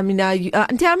 Auntie Amina.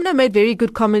 Auntie Amina made very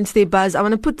good comments there, Buzz. I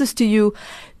want to put this to you.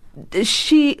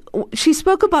 She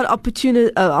spoke about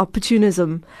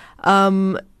opportunism.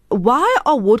 Why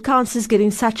are ward councillors getting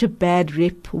such a bad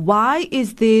rep? Why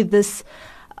is there this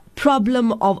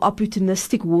problem of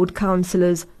opportunistic ward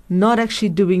councillors not actually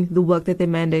doing the work that they're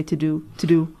mandated to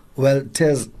do? Well,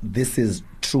 Tez, this is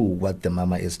true what the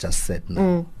mama has just said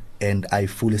now, and I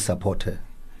fully support her.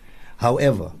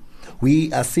 However,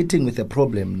 we are sitting with a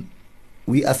problem.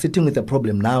 We are sitting with a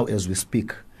problem now as we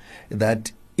speak,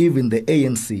 that even the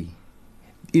ANC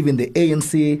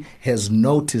has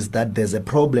noticed that there's a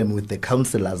problem with the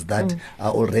councillors that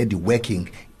are already working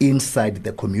inside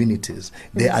the communities.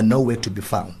 They are nowhere to be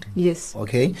found. Yes.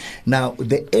 Okay? Now,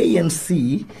 the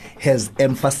ANC has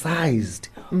emphasized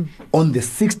on the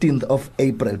 16th of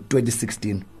April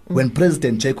 2016, when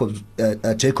President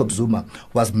Jacob Zuma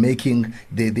was making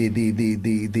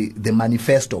the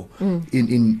manifesto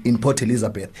in Port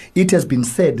Elizabeth, it has been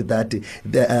said that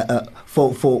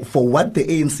for what the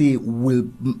ANC will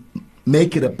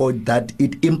make it a point that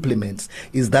it implements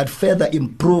is that further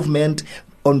improvement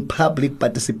on public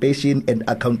participation and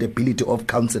accountability of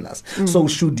councillors. So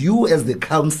should you as the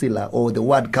councillor or the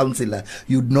ward councillor,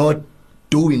 you're not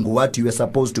doing what you are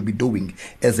supposed to be doing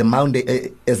as a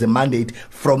mandate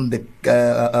from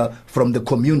the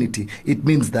community, it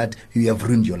means that you have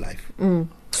ruined your life.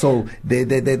 So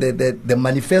the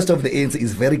manifesto of the ANC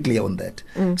is very clear on that.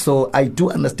 So I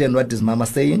do understand what this mama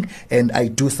saying, and I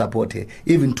do support her.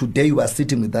 Even today, we are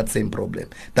sitting with that same problem.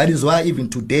 That is why even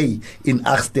today in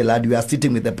Akhlaaq, we are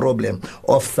sitting with the problem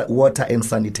of water and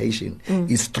sanitation.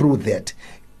 It's through that.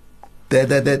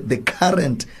 The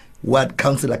current ward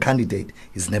councillor candidate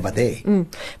is never there.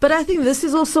 But I think this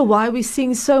is also why we're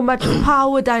seeing so much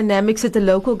power dynamics at the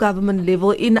local government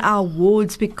level in our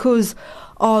wards, because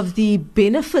of the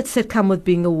benefits that come with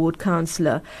being a ward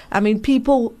councillor. I mean,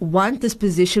 people want this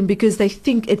position because they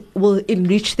think it will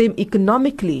enrich them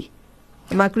economically.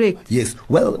 Am I correct? Yes.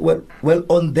 Well,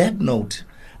 on that note,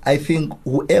 I think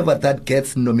whoever that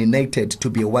gets nominated to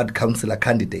be a ward councillor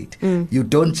candidate, you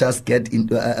don't just get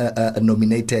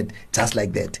nominated just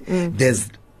like that. There's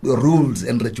rules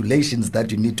and regulations that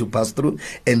you need to pass through,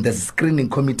 and the screening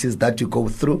committees that you go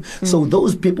through. So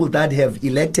those people that have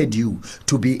elected you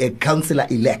to be a councillor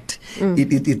elect,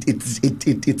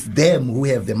 it's them who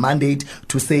have the mandate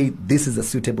to say this is a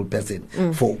suitable person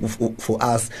for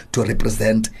us to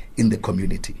represent in the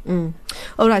community.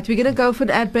 All right, we're going to go for an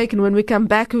ad break, and when we come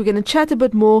back, we're going to chat a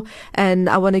bit more, and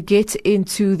I want to get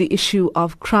into the issue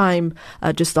of crime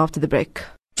just after the break.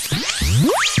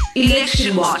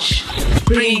 Election Watch,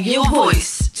 bringing your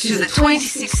voice to the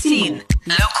 2016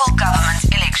 local government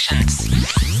elections.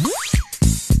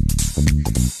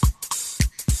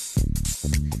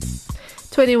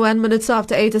 21 minutes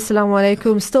after 8, Assalamu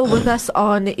alaikum. Still with us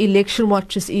on Election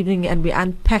Watch this evening, and we're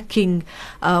unpacking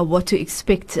what to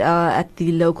expect at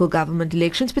the local government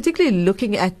elections, particularly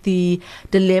looking at the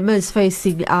dilemmas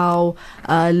facing our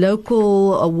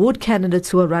local ward candidates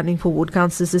who are running for ward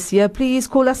councillors this year. Please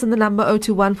call us on the number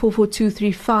 021 442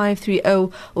 3530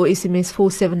 or SMS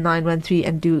 47913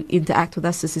 and do interact with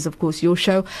us. This is, of course, your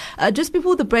show. Just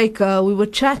before the break, we were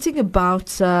chatting about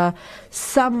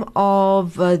some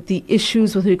of the issues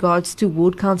with regards to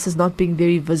ward councillors not being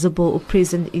very visible or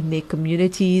present in their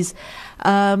communities.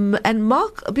 And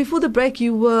Mark, before the break,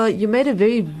 you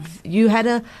had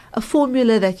a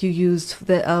formula that you used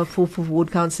for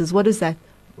ward councillors. What is that?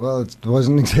 Well, it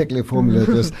wasn't exactly a formula.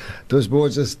 It was more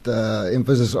just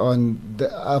emphasis on.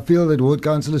 I feel that ward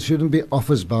councillors shouldn't be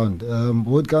office bound.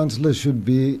 Ward councillors should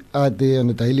be out there on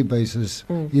a daily basis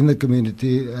in the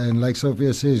community. And like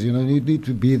Sophia says, you need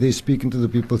to be there speaking to the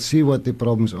people, see what their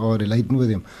problems are, relating with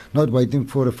them, not waiting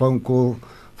for a phone call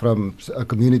from a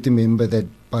community member that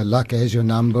by luck has your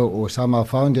number or somehow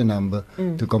found your number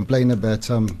to complain about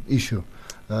some issue.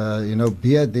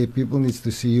 Be out there, people needs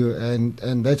to see you,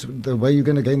 and that's the way you're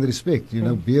going to gain the respect.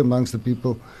 Be amongst the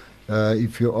people.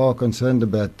 If you are concerned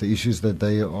about the issues that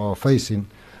they are facing,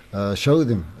 show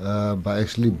them by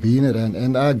actually being around.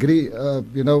 And I agree,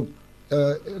 the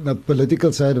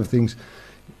political side of things,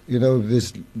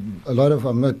 there's a lot of,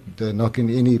 I'm not knocking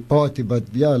any party, but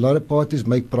yeah, a lot of parties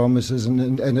make promises,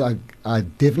 and I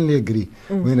definitely agree.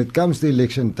 When it comes to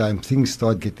election time, things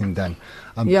start getting done.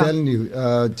 I'm telling you,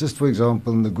 just for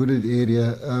example, in the Goodwood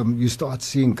area, you start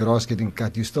seeing grass getting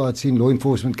cut, you start seeing law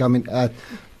enforcement coming out,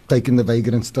 taking the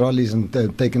vagrant trolleys and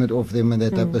taking it off them and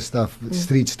that type of stuff.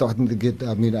 Streets starting to get,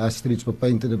 our streets were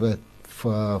painted about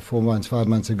 5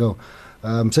 months ago.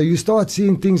 So you start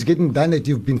seeing things getting done that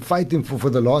you've been fighting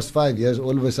for the last 5 years.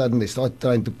 All of a sudden, they start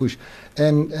trying to push,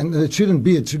 and it shouldn't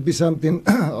be. It should be something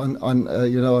on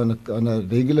a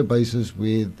regular basis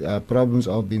where problems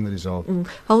are being resolved.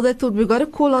 Hold that thought. We've got a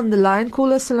call on the line.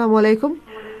 Caller, assalamu alaikum.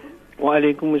 Wa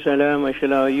alaikum assalam.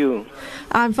 How are you?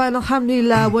 I'm fine,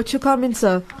 alhamdulillah. What's your comment,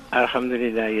 sir?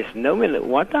 Alhamdulillah, yes. No,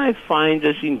 what I find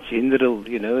is in general,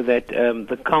 that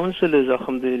the councillors,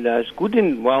 alhamdulillah, is good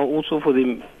and well also for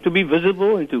them to be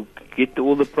visible and to get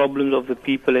all the problems of the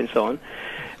people and so on.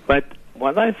 But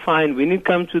what I find when it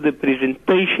comes to the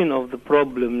presentation of the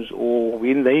problems, or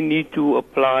when they need to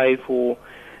apply for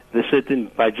the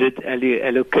certain budget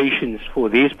allocations for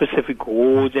their specific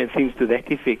wards and things to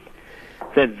that effect,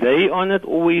 that they are not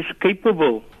always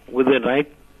capable with the right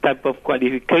type of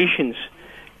qualifications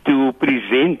to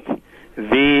present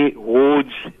their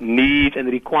ward's needs and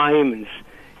requirements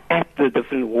at the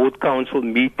different ward council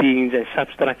meetings and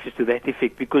substructures to that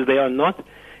effect, because they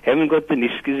haven't got the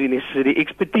necessary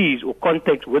expertise or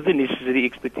contact with the necessary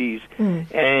expertise.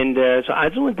 And so I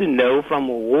just want to know from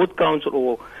a ward council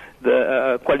or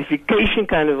the qualification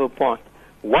kind of a part,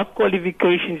 what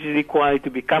qualifications is required to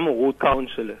become a ward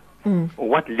councillor? Or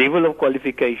what level of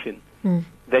qualification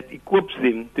that equips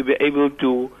them to be able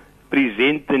to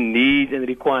present the needs and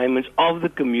requirements of the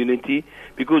community?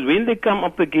 Because when they come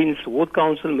up against ward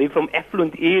council, maybe from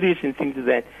affluent areas and things like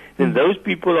that, then those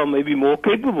people are maybe more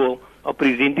capable of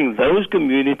presenting those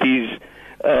communities'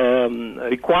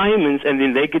 requirements, and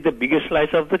then they get the biggest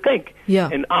slice of the cake. Yeah.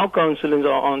 And our councillors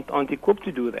aren't equipped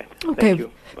to do that. Okay. Thank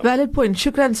you. Valid point.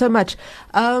 Shukran so much.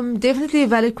 Definitely a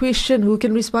valid question. Who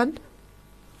can respond?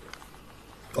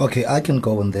 Okay, I can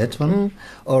go on that one.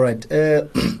 All right.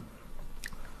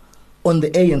 On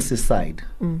the ANC side,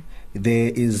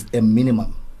 there is a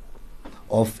minimum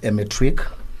of a matric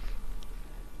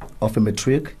of a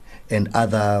matric and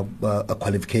other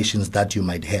qualifications that you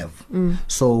might have.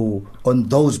 So on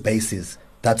those bases,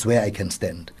 that's where I can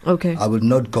stand. Okay. I will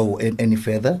not go any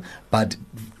further, but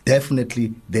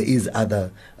definitely there is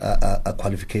other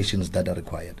qualifications that are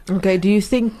required. Okay. Do you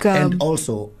think and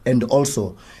also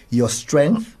your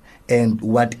strength and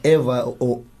whatever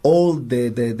or all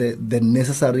the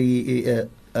necessary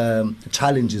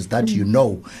challenges that you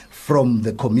know from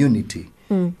the community,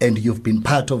 and you've been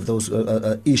part of those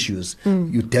issues,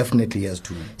 you definitely have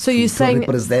to, to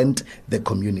represent the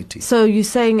community. So you're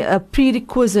saying a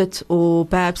prerequisite or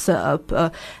perhaps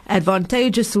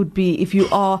advantageous would be if you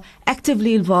are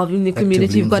actively involved in the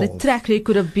community, you've got a track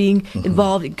record of being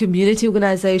involved in community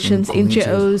organizations,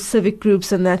 NGOs, civic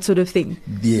groups and that sort of thing.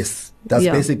 Yes, that's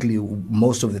basically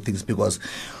most of the things, because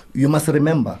you must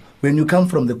remember, when you come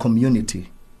from the community,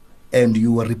 and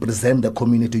you represent the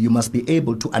community, you must be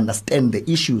able to understand the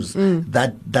issues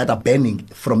that are burning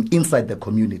from inside the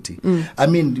community. I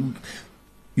mean,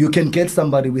 you can get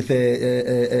somebody with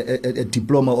a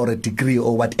diploma or a degree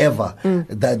or whatever,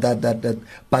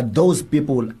 but those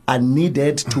people are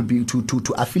needed to be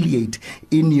to affiliate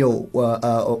in your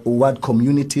what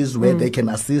communities where they can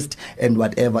assist and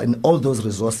whatever, and all those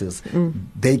resources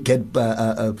they get.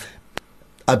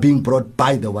 Are being brought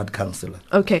by the ward councillor.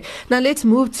 Okay, now let's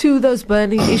move to those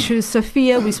burning issues.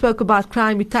 Sophia, we spoke about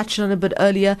crime, we touched on it a bit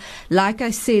earlier. Like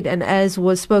I said, and as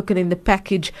was spoken in the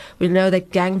package, we know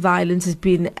that gang violence has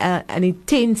been an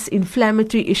intense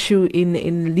inflammatory issue in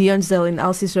Leonsdale, in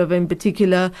Elsies River in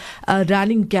particular,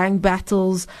 running gang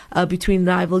battles between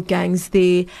rival gangs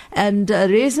there. And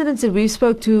residents that we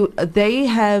spoke to, they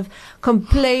have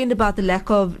complained about the lack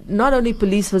of not only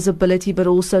police visibility but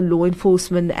also law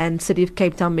enforcement and City of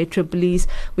Cape Town Metro Police.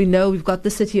 We know we've got the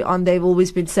city on. They've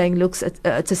always been saying, look,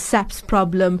 it's a SAPS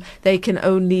problem. They can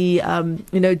only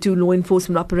do law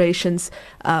enforcement operations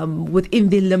within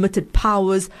their limited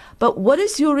powers. But what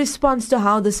is your response to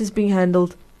how this is being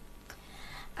handled?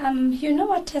 You know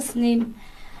what, Tasneem?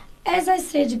 As I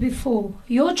said before,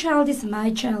 your child is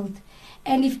my child.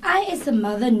 And if I as a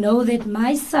mother know that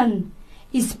my son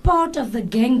is part of the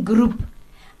gang group,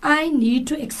 I need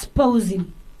to expose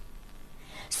him.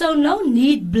 So no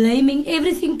need blaming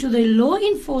everything to the law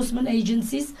enforcement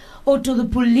agencies or to the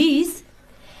police,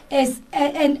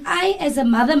 and I as a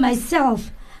mother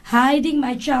myself hiding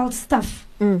my child's stuff.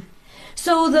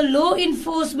 So the law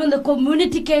enforcement, the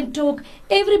community can talk,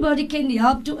 everybody can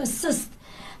help to assist.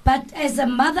 But as a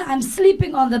mother, I'm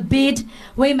sleeping on the bed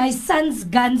where my son's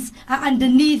guns are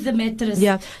underneath the mattress.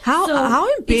 Yeah. How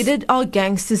embedded are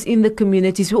gangsters in the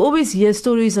communities? We always hear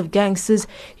stories of gangsters,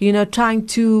 trying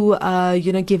to,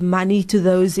 give money to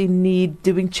those in need,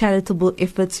 doing charitable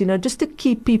efforts, just to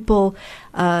keep people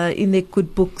in their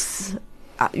good books.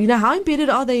 How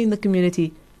embedded are they in the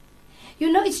community?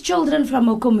 It's children from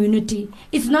our community.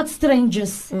 It's not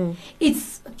strangers.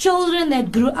 It's children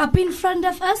that grew up in front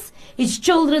of us. It's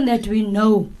children that we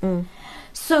know.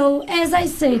 So, as I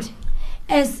said,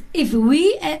 if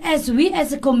we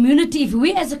as a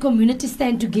community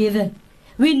stand together,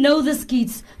 we know these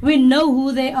kids, we know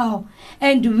who they are,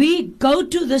 and we go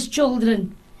to these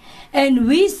children, and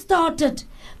we started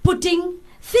putting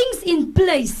things in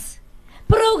place,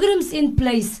 programs in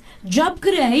place, job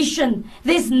creation.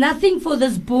 There's nothing for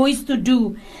these boys to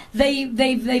do. They've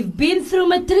been through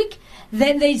matric.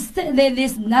 Then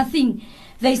there's nothing.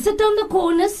 They sit on the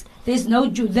corners. There's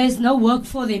no work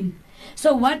for them.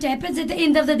 So what happens at the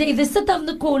end of the day? If they sit on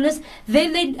the corners,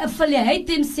 then they affiliate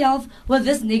themselves with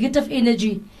this negative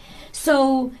energy.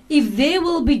 So if there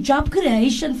will be job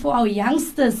creation for our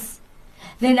youngsters,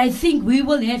 then I think we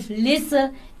will have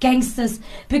lesser gangsters,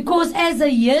 because as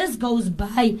the years goes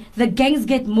by, the gangs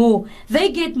get more.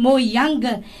 They get more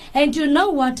younger. And you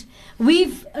know what?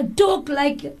 We've talked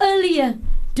like earlier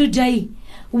today.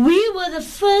 We were the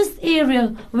first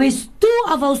area where 2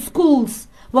 of our schools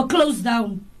were closed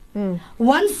down.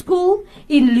 One school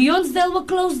in Leonsdale were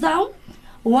closed down.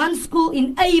 One school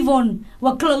in Avon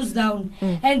were closed down.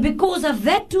 And because of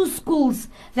that 2 schools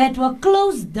that were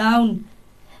closed down,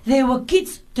 there were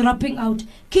kids dropping out.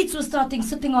 Kids were starting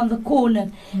sitting on the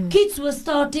corner. Kids were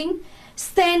starting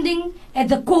standing at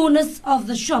the corners of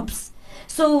the shops.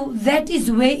 So that is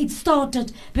where it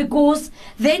started, because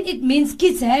then it means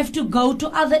kids have to go to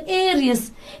other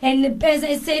areas. And as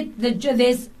I said,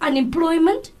 there's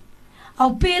unemployment.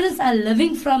 Our parents are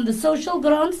living from the social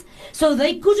grants, so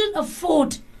they couldn't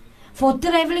afford for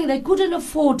traveling. They couldn't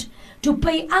afford to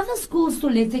pay other schools to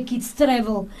let their kids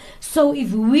travel. So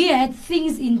if we had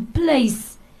things in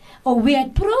place, or we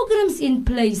had programs in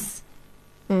place,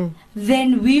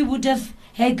 then we would have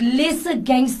had lesser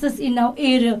gangsters in our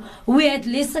area. We had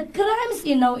lesser crimes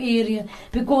in our area.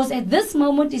 Because at this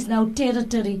moment is now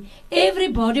territory.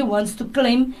 Everybody wants to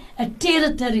claim a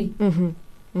territory.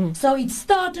 So it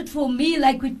started for me,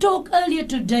 like we talked earlier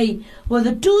today, with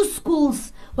the 2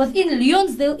 schools within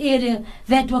Leonsdale area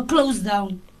that were closed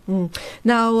down.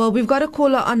 Now, we've got a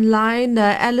caller online,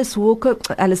 Alice Thomas,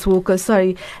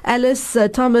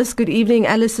 good evening.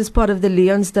 Alice is part of the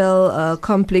Leonsdale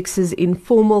Complex's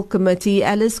informal committee.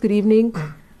 Alice, good evening.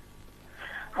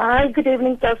 Hi, good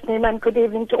evening, Tasneem, and good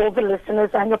evening to all the listeners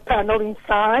and your panel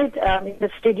inside in the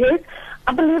studios.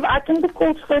 I believe I can be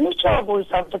called furniture voice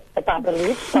of the I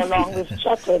believe, so long we've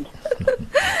chatted.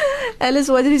 Alice,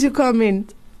 what is your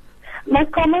comment? My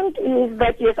comment is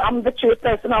that, yes, I'm the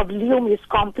chairperson of Leo Muse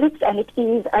Complex, and it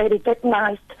is a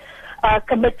recognized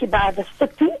committee by the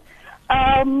city.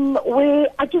 Where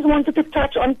I just wanted to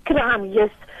touch on crime. Yes,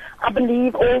 I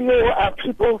believe all your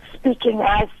people speaking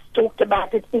has talked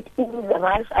about it. It is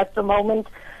rife at the moment.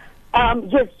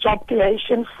 Yes, job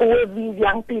creation for these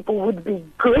young people would be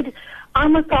good. I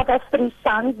myself have 3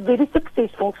 sons, very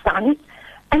successful sons.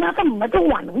 Another middle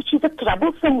one, which is a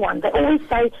troublesome one. They always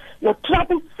say, your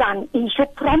troubled son is your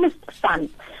promised son.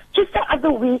 Just the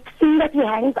other week, seeing that he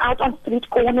hangs out on street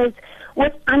corners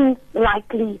with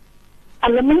unlikely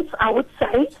elements, I would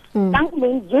say. Young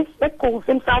men, yes, they call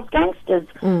themselves gangsters.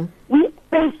 We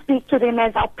always speak to them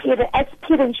as our parents.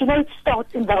 You know, it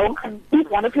starts in the home. And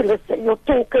one of your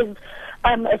talkers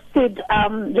said,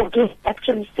 your guest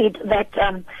actually said that,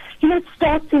 it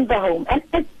starts in the home. And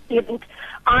as a parent,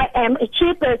 I am a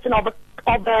chairperson of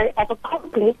a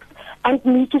complex and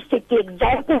need to set the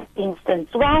example, for instance.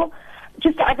 Well,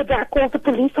 just the other day I called the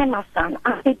police on my son.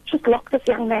 I said, just lock this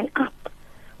young man up.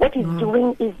 What he's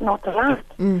doing is not right.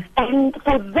 And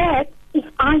for that, if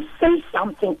I say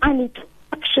something, I need to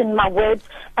action my words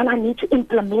and I need to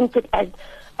implement it as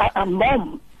a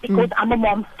mom, because I'm a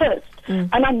mom first.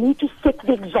 And I need to set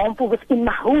the example within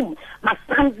my home. My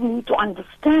sons need to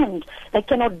understand they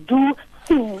cannot do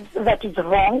things that is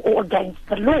wrong or against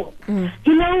the law.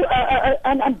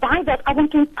 And by that, I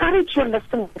want to encourage your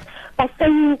listeners by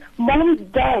saying, Mom,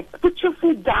 Dad, put your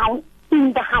feet down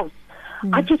in the house.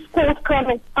 I just called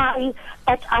Colonel Pai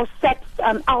at our SAPS,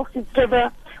 Alces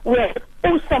River, where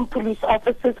awesome police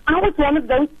officers. I was one of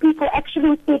those people actually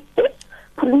who said, yes,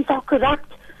 police are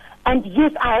corrupt. And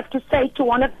yes, I have to say to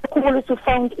one of the callers who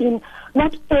phoned in,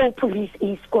 not all police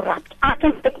is corrupt. I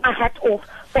can take my hat off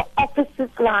for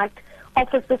officers like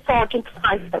Officer Sergeant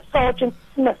Pfeiffer, Sergeant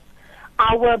Smith,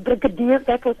 our brigadier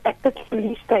that was at the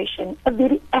police station, a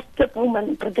very active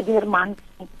woman, Brigadier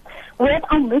Manson. We have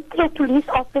our metro police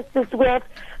officers. We have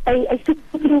a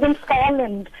Superintendent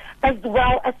Farland, as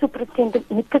well as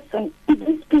Superintendent Nickerson.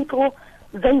 These people,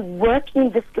 they work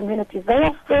in this community. They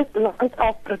are first lines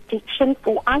of protection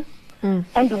for us,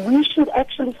 and we should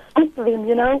actually thank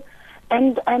them,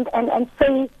 and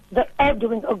say they are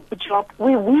doing a good job.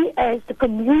 We as the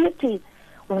community,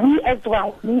 we as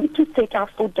well need to take our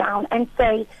foot down and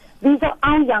say, these are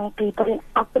our young people in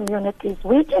our communities.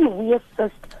 Where can we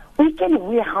assist? Where can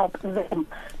we help them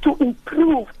to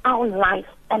improve our life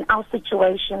and our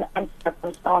situation and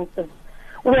circumstances?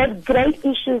 We have great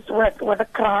issues with the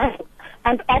crime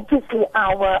and obviously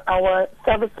our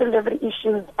service delivery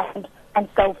issues and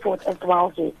so forth as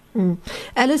well. Yes.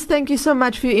 Alice, thank you so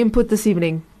much for your input this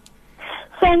evening.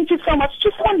 Thank you so much.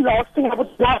 Just one last thing I would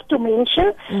like to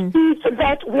mention is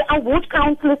that our ward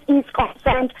councillors is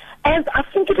concerned, as I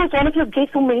think it was one of your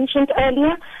guests who mentioned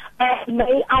earlier,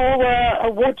 may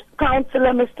our ward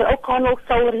councillor, Mr. O'Connell,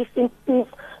 so rest in peace,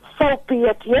 so be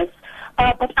it, yes.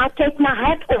 But I take my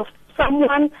hat off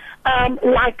someone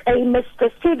like a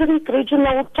Mr. Cedric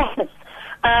Reginald Thomas.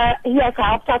 He has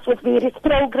helped us with various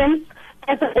programs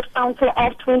as a ward councillor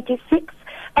of 26.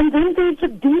 And then there's a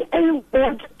DA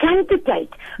ward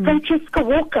candidate, Francesca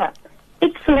Walker,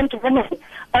 excellent woman,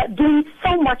 doing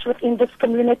so much within this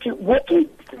community, walking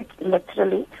the streets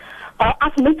literally.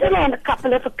 I've met her on a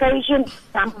couple of occasions,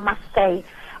 I must say.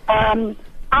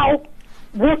 Our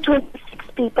Ward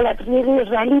 26 people have really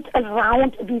rallied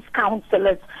around these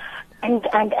councillors, and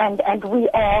we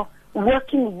are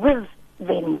working with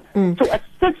them to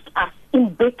assist us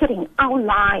in bettering our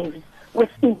lives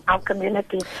within our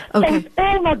community. So it's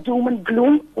all not doom and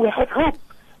gloom. We have hope.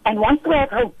 And once we have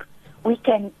hope, we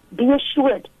can be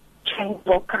assured change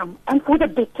will come. And for the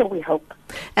better, we hope.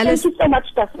 Alice, thank you so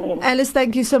much, Tasneem. Alice,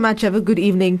 thank you so much. Have a good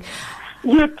evening.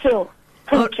 You too.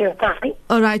 Thank you. Bye.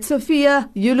 All right, Sophia,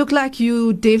 you look like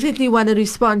you definitely want to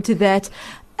respond to that.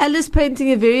 Alice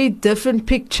painting a very different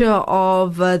picture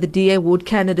of the DA ward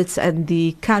candidates and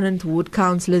the current ward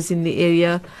councillors in the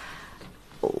area.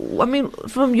 I mean,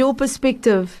 from your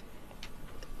perspective,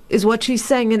 is what she's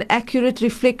saying an accurate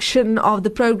reflection of the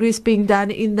progress being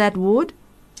done in that ward?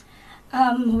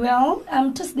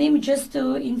 Just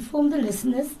to inform the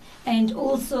listeners and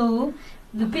also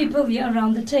the people here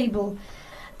around the table.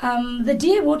 The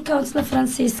dear ward councillor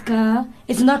Francisca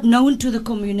is not known to the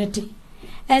community.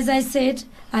 As I said,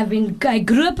 I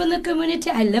grew up in the community,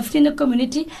 I lived in the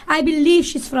community. I believe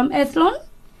she's from Athlone.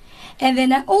 And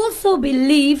then I also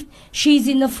believe she's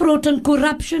in the fraud and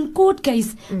corruption court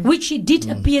case, which she did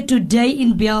appear today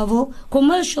in Belleville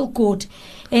Commercial Court.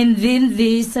 And then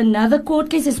there's another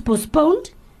court case is postponed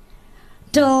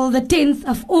till the 10th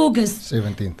of August.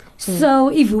 17th. So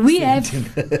if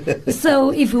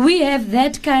we have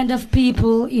that kind of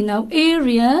people in our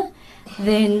area,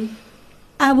 then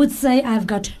I would say I've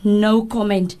got no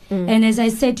comment. And as I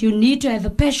said, you need to have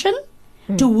a passion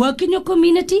to work in your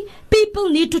community. People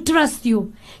need to trust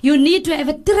you. You need to have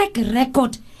a track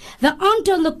record. The aunt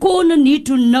on the corner need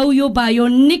to know you by your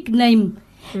nickname.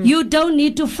 You don't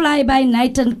need to fly by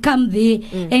night and come there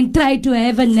and try to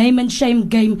have a name and shame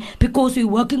game, because we're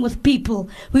working with people.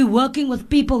 We're working with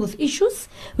people with issues.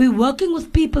 We're working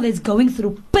with people that's going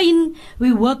through pain.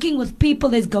 We're working with people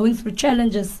that's going through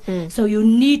challenges. So you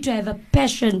need to have a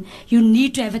passion. You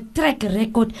need to have a track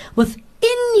record within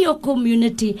your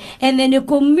community, and then your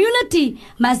community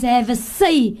must have a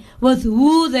say with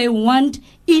who they want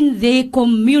in their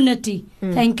community.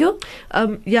 Thank you.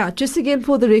 Just again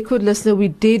for the record listener, we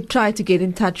did try to get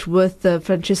in touch with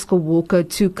Francisca Walker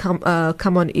to come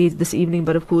on air this evening,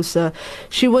 but of course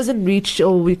she wasn't reached,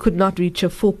 or we could not reach her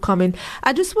for comment.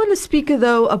 I just want to speak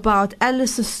though about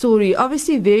Alice's story,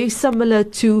 obviously very similar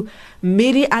to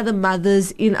many other mothers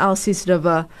in Alces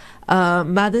River,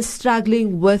 mothers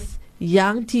struggling with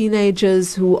young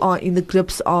teenagers who are in the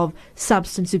grips of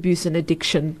substance abuse and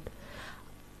addiction.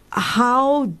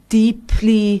 How deep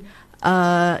is the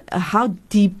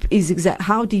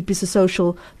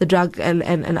drug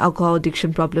and alcohol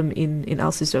addiction problem in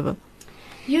Alces River?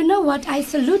 You know what? I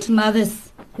salute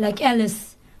mothers like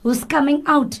Alice, who's coming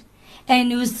out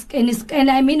and who's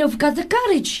got the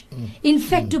courage, in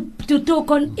fact, to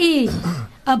talk on air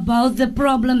about the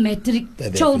problematic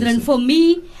children. For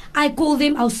me, I call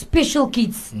them our special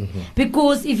kids,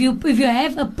 because if you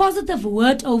have a positive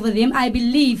word over them, I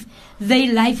believe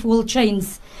their life will change.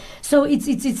 So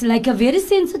it's like a very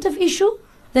sensitive issue,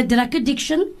 the drug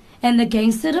addiction and the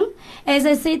gangsterism. As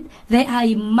I said, they are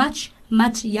much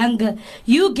younger.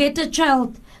 You get a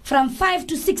child from 5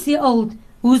 to 6 year old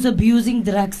who's abusing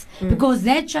drugs, because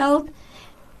that child,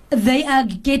 they are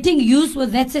getting used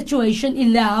with that situation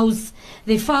in their house.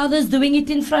 Their father's doing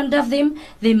it in front of them,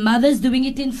 their mother's doing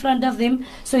it in front of them.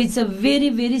 So it's a very,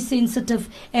 very sensitive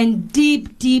and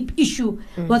deep issue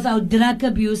with our drug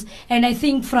abuse. And I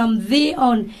think from there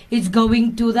on, it's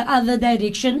going to the other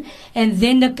direction. And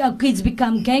then our kids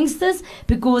become gangsters,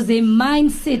 because their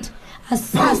mindset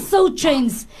are so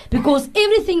changed, because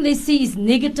everything they see is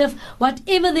negative.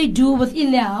 Whatever they do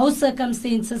within their house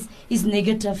circumstances is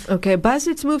negative. Okay, Buzz,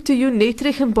 let's move to you.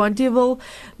 Netrich and Bonteheuwel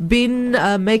been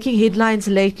making headlines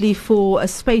lately for a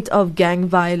spate of gang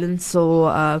violence,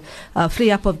 or free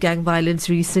up of gang violence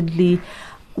recently.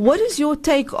 What is your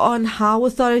take on how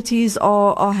authorities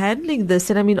are handling this?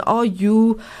 And I mean, are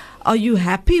you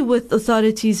happy with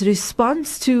authorities'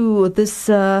 response to this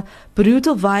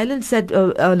brutal violence that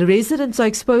residents are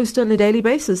exposed to on a daily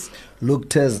basis? Look,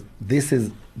 Tez, this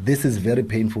is very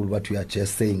painful what you are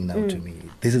just saying now to me.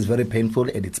 This is very painful,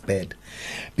 and it's bad,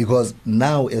 because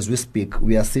now as we speak,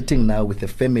 we are sitting now with a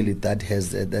family that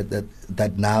has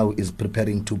that now is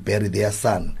preparing to bury their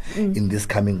son in this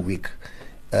coming week,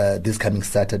 this coming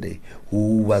Saturday,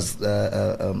 who was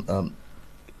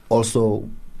also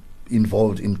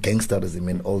involved in gangsterism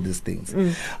and all these things.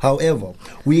 However,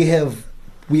 we have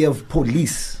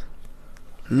police,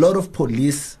 lot of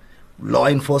police, law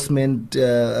enforcement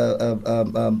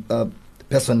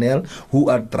personnel who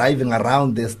are driving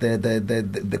around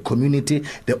the community.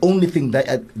 The only thing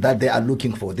that they are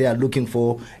looking for,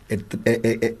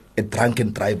 a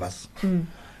drunken drivers.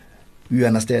 You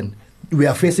understand? We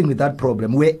are facing with that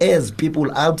problem, whereas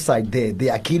people outside there, they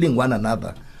are killing one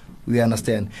another. We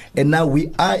understand. And now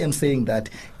I am saying that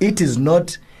it is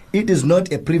not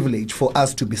a privilege for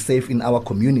us to be safe in our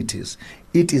communities.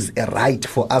 It is a right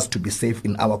for us to be safe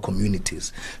in our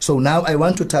communities. So now I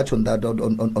want to touch on that,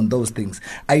 on those things.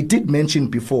 I did mention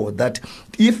before that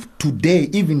if today,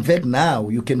 even that now,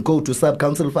 you can go to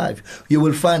Sub-Council 5, you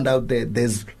will find out that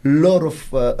there's a lot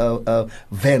of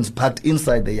vans parked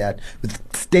inside the yard with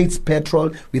state's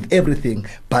petrol, with everything,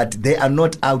 but they are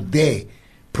not out there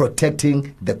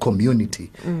protecting the community.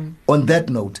 On that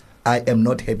note, I am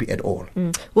not happy at all.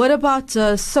 What about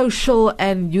social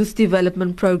and youth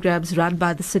development programs run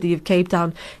by the City of Cape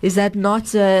Town? Is that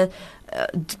not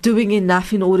doing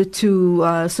enough in order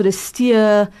to sort of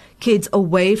steer kids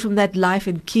away from that life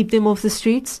and keep them off the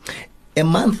streets? A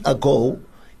month ago,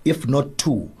 if not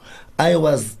two, I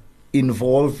was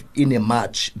involved in a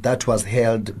march that was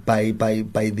held by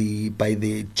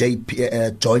the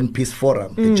Joint Peace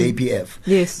Forum, the JPF.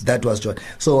 Yes, that was joined.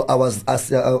 So I was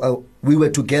we were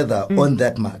together on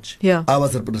that march. Yeah, I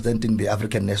was representing the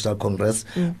African National Congress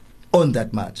on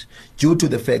that march, due to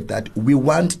the fact that we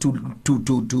want to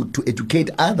educate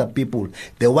other people,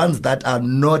 the ones that are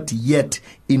not yet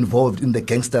involved in the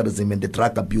gangsterism and the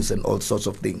drug abuse and all sorts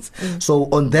of things. So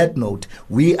on that note,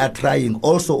 we are trying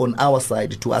also on our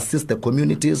side to assist the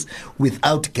communities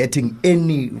without getting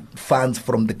any funds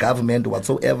from the government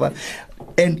whatsoever.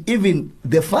 And even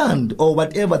the fund or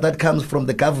whatever that comes from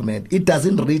the government, it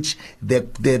doesn't reach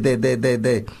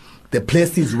the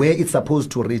places where it's supposed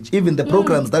to reach. Even the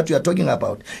programs that you are talking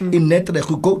about. In Netrek,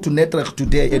 you go to Netrek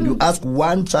today and you ask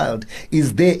one child,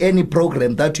 is there any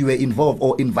program that you were involved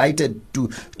or invited to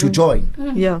join?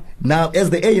 Yeah. Now, as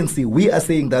the ANC, we are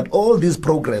saying that all these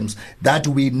programs that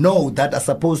we know that are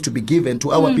supposed to be given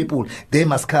to our people, they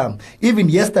must come. Even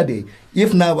yesterday,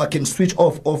 if now I can switch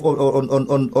off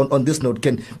on this note,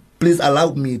 can please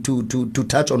allow me to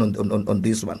touch on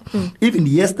this one. Even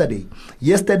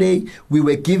yesterday we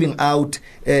were giving out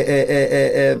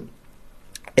a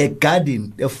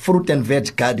garden, a fruit and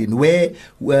veg garden, where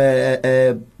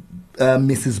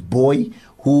Mrs. Boy,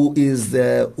 who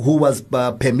was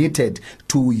permitted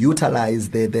to utilize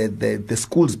the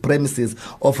school's premises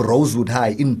of Rosewood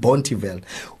High in Bonteville.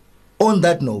 On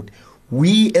that note,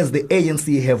 we as the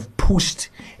ANC have pushed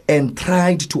and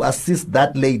tried to assist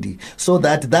that lady so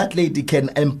that that lady can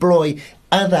employ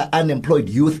other unemployed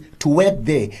youth to work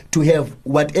there, to have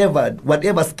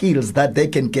whatever skills that they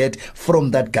can get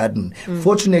from that garden.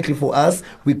 Fortunately for us,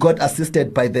 we got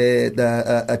assisted by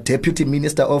the Deputy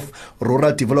Minister of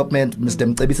Rural Development,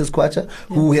 Mr. Mcebisi Skwacha,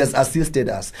 who has assisted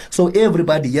us. So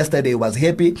everybody yesterday was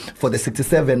happy for the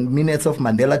 67 minutes of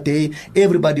Mandela Day.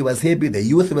 Everybody was happy. The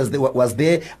youth was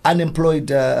there.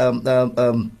 Unemployed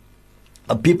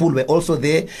people were also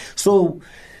there. So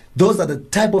those are the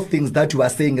type of things that you are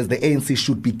saying as the ANC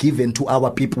should be given to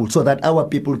our people so that our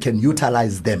people can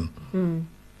utilize them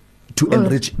to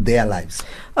enrich their lives.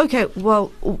 Okay,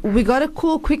 well, we got a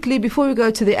call quickly before we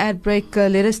go to the ad break.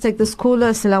 Let us take this caller.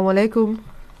 Assalamu alaikum.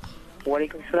 Wa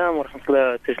alaikum salam wa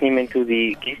rahmatullah. Tasneem, and to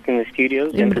the guests in the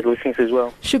studios and to the listeners as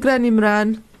well. Shukran,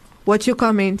 Imran. What's your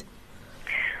comment?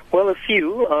 Well, a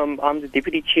few. I'm the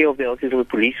deputy chair of the Alcides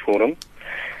Police Forum.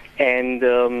 And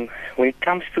when it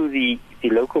comes to the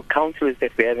local councillors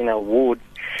that we have in our ward,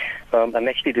 I'm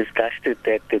actually disgusted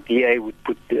that the DA would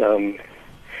put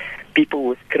people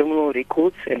with criminal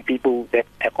records and people that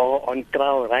are on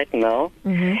trial right now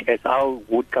as our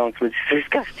ward councillors. It's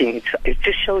disgusting. It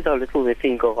just shows how little they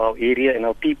think of our area and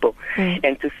our people.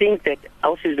 And to think that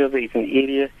Alcides River is an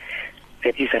area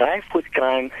that is rife with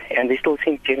crime, and they still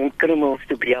think criminals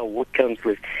to be our ward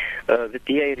councillors. The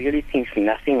DA really thinks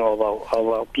nothing of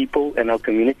our people and our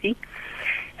community.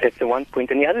 That's the one point.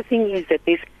 And the other thing is that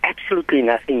there's absolutely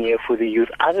nothing here for the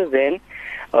youth other than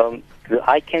the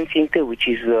ICANN Center, which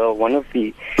is one of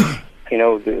the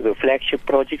the flagship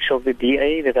projects of the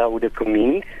DA that I would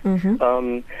recommend.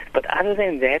 But other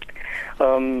than that,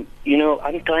 I'm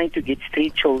trying to get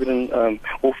street children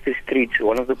off the streets,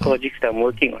 one of the projects that I'm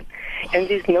working on. And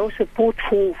there's no support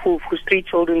for street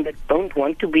children that don't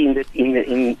want to be in the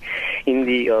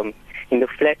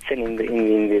flats and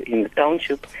in the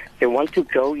township. They want to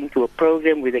go into a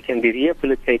program where they can be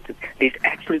rehabilitated. There's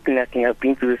absolutely nothing. I've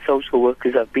been to the social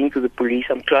workers, I've been to the police,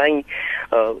 I'm trying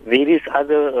various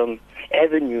other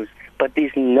avenues, but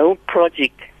there's no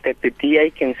project that the DA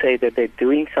can say that they're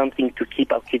doing something to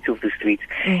keep our kids off the streets.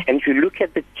 And if you look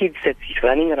at the kids that's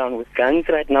running around with guns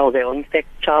right now, they're in fact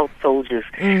child soldiers.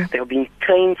 They're being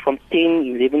trained from 10,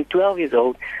 11, 12 years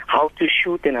old how to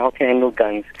shoot and how to handle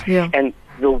guns. And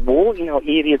the war in our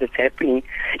area that's happening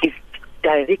is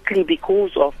directly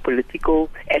because of political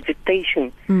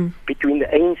agitation between the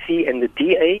ANC and the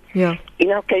DA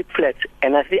in our Cape Flats.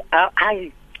 And I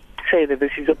say that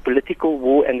this is a political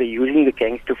war and they're using the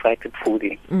gangs to fight it for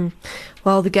them.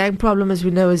 Well, the gang problem, as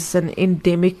we know, is an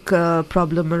endemic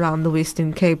problem around the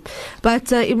Western Cape. But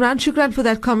Imran, shukran for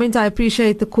that comment. I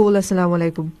appreciate the call. Assalamu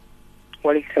alaikum.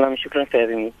 Wa alaikum salam. Shukran for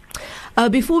having me.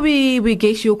 Before we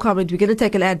get your comment, we're going to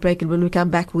take an ad break, and when we come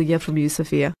back, we'll hear from you,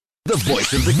 Sophia. The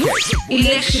voice of the Cape.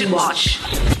 Election Watch.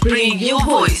 Bring your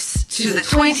voice to the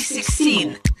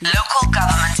 2016 local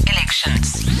government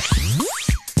elections.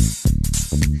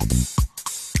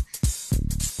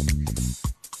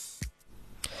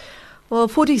 Well,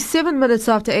 47 minutes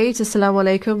after 8, Assalamu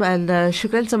alaikum, and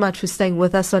shukran so much for staying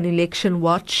with us on Election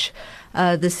Watch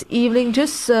this evening.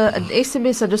 Just an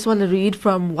SMS I just want to read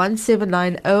from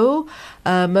 1790.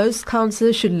 Most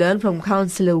councillors should learn from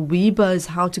Councillor Weber's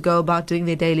how to go about doing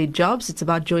their daily jobs. It's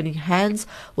about joining hands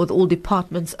with all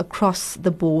departments across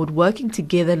the board, working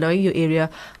together, knowing your area,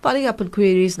 following up on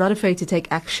queries, not afraid to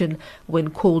take action when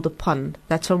called upon.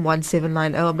 That's from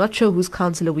 1790. I'm not sure who's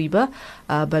Councillor Weber,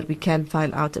 but we can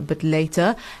find out a bit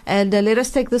later. And let us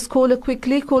take this caller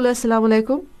quickly. Caller, assalamu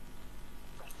alaikum.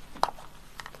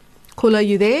 Caller, are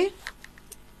you there?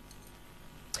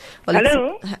 Well,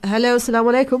 hello. Hello,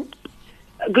 assalamu alaikum.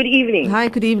 Good evening. Hi,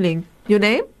 good evening. Your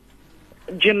name?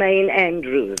 Jermaine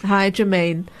Andrews. Hi,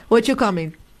 Jermaine. What's your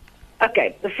comment?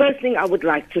 Okay, the first thing I would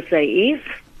like to say is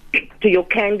to your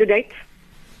candidate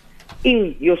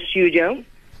in your studio,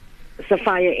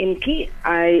 Safaya Imki,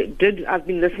 I've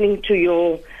been listening to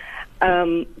your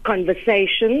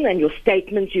conversation and your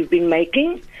statements you've been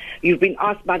making. You've been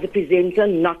asked by the presenter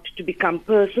not to become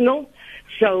personal.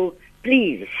 So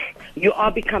please, you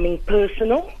are becoming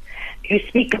personal. You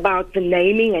speak about the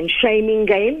naming and shaming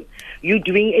game. You're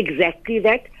doing exactly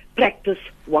that. Practice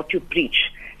what you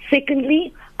preach.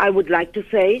 Secondly, I would like to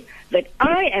say that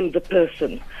I am the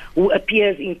person who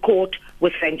appears in court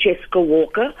with Francesca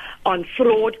Walker on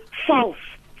false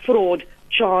fraud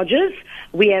charges.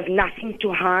 We have nothing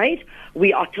to hide.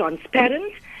 We are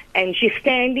transparent. And she's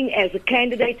standing as a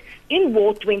candidate in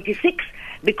Ward 26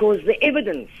 because the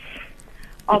evidence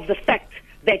of the fact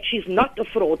that she's not a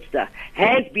fraudster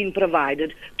has been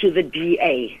provided to the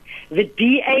DA. The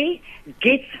DA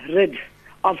gets rid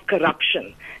of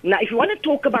corruption. Now, if you want to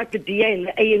talk about the DA and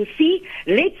the ANC,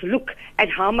 let's look at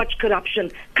how much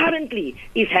corruption currently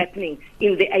is happening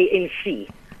in the ANC,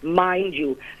 mind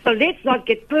you. So let's not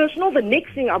get personal. The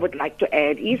next thing I would like to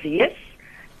add is, yes,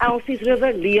 Elsie's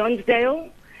River, Leonsdale.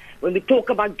 When we talk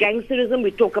about gangsterism,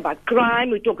 we talk about crime,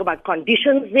 we talk about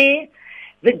conditions there.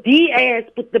 The DA has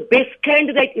put the best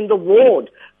candidate in the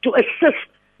ward to assist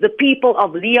the people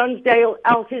of Leonsdale,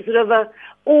 Elsie's River,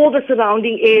 all the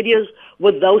surrounding areas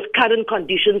with those current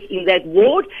conditions in that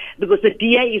ward, because the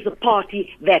DA is a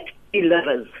party that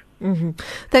delivers. Mm-hmm.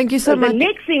 Thank you so much. The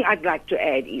next thing I'd like to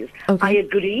add is, okay.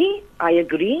 I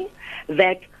agree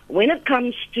that when it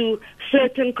comes to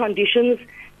certain conditions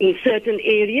in certain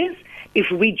areas, if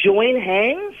we join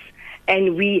hands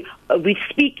and we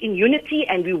speak in unity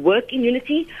and we work in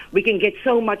unity, we can get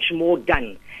so much more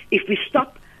done. If we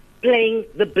stop playing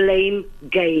the blame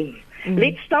game.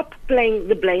 Let's stop playing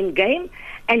the blame game,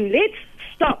 and let's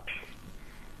stop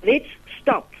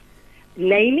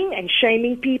naming and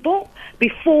shaming people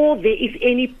before there is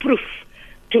any proof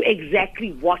to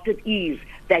exactly what it is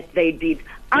that they did.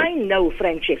 I know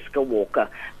Francesca Walker,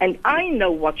 and I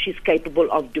know what she's capable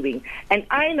of doing, and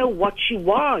I know what she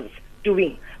was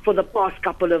doing for the past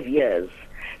couple of years.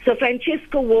 So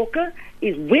Francesca Walker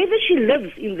is, whether she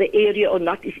lives in the area or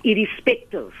not, is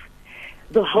irrespective.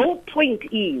 The whole point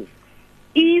is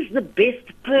the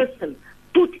best person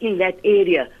put in that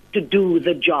area to do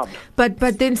the job. But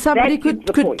then somebody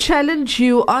could challenge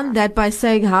you on that by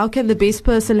saying, how can the best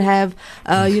person have,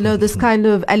 this kind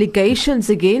of allegations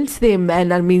against them?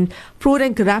 And I mean, fraud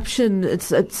and corruption,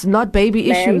 it's not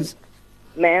baby issues.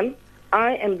 Ma'am,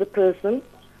 I am the person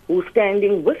who's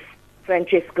standing with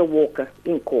Francesca Walker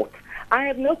in court. I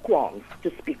have no qualms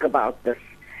to speak about this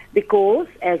because,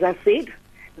 as I said,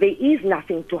 there is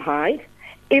nothing to hide.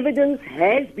 Evidence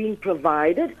has been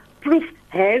provided. Proof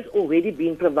has already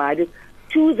been provided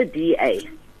to the DA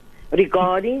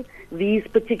regarding these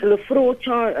particular fraud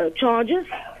charges.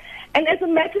 And as a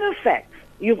matter of fact,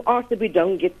 you've asked that we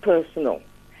don't get personal.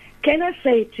 Can I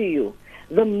say to you,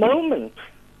 the moment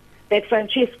that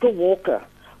Francesca Walker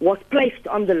was placed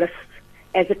on the list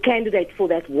as a candidate for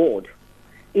that ward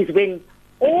is when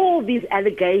all these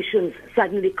allegations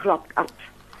suddenly cropped up.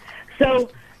 So,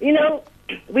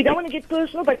 we don't want to get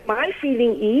personal, but my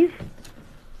feeling is,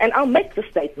 and I'll make the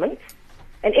statement,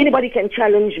 and anybody can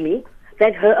challenge me,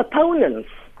 that her opponents,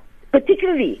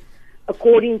 particularly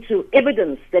according to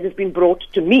evidence that has been brought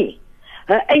to me,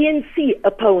 her ANC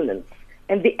opponents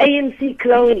and the ANC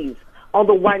cronies are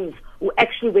the ones who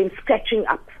actually went scratching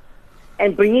up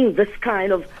and bringing this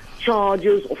kind of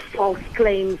charges or false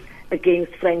claims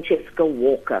against Francesca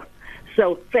Walker.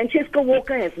 So Francesca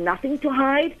Walker has nothing to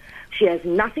hide. She has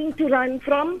nothing to run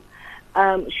from.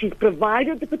 She's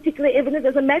provided the particular evidence.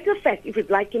 As a matter of fact, if you'd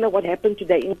like to know what happened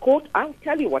today in court, I'll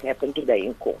tell you what happened today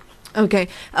in court. Okay.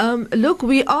 Look,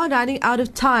 we are running out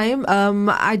of time.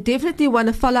 I definitely want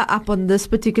to follow up on this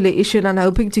particular issue, and I'm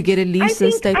hoping to get at least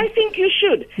a statement. I think you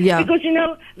should. Yeah. Because,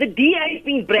 the DA is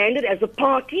being branded as a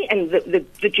party, and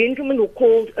the gentleman who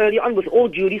called earlier on, with all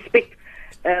due respect,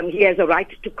 he has a right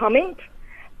to comment.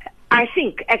 I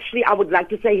think, actually, I would like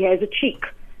to say he has a cheek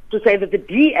to say that the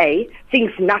DA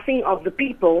thinks nothing of the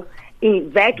people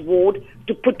in that ward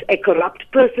to put a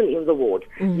corrupt person in the ward.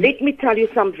 Let me tell you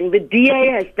something. The DA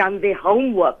has done their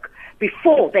homework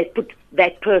before they put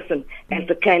that person as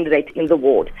the candidate in the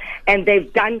ward. And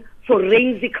they've done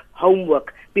forensic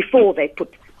homework before they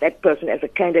put that person as a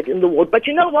candidate in the ward. But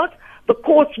you know what? The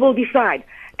courts will decide.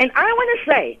 And I want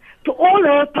to say to all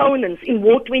her opponents in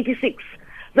Ward 26,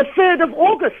 the 3rd of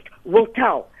August will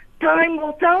tell. Time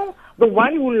will tell. The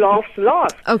one who laughs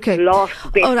last. Okay. Laughs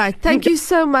best. All right. Thank you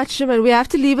so much, Jamiel. We have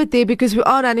to leave it there because we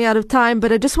are running out of time.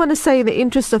 But I just want to say, in the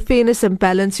interest of fairness and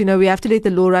balance, we have to let the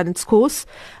law run its course.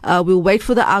 We'll wait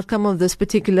for the outcome of this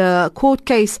particular court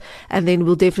case, and then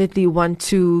we'll definitely want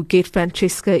to get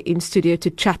Francesca in studio to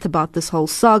chat about this whole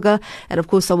saga. And of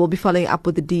course, I will be following up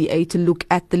with the DA to look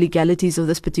at the legalities of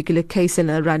this particular case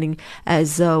and running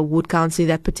as ward council in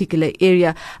that particular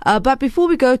area. But before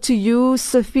we go to you,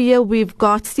 Sophia, we've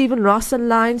got Stephen Ross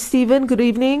online. Stephen, good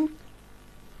evening.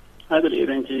 Hi, good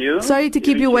evening to you. Sorry to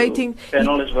keep you waiting.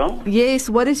 Panel as well. Yes,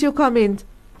 what is your comment?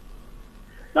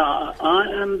 Now, I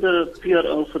am the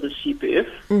PRO for the CPF,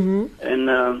 and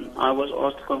I was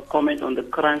asked to comment on the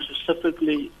crime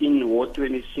specifically in Ward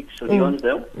 26,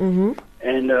 Leonsdale.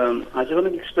 And I just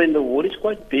want to explain, the ward is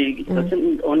quite big. It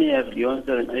doesn't only have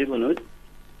Leonsdale and Avonwood.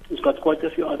 It's got quite a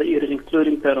few other areas,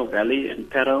 including Parow Valley and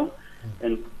Parow,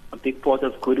 and a big part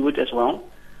of Goodwood as well.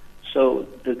 So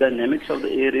the dynamics of the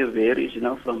area varies,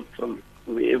 from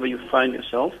wherever you find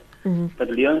yourself. But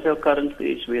Leonsdale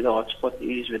currently is where the hotspot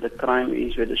is, where the crime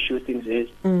is, where the shootings is.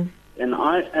 And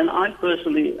I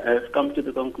personally have come to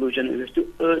the conclusion we have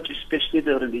to urge, especially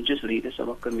the religious leaders of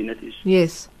our communities,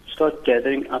 yes, start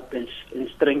gathering up and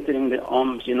strengthening their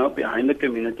arms, behind the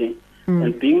community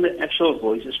and being the actual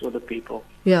voices for the people.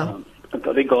 Yeah.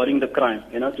 Regarding the crime,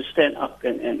 to stand up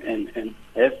and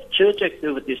have church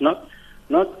activities, not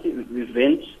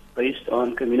events based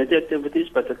on community activities,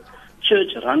 but the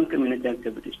church-run community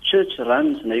activities. Church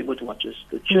runs neighborhood watches.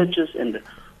 The churches and the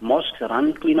mosques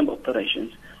run cleanup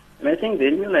operations. And I think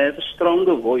then we'll have a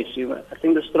stronger voice. I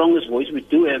think the strongest voice we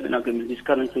do have in our communities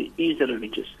currently is the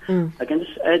religious. I can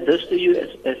just add this to you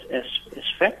as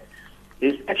fact.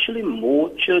 There's actually more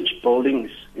church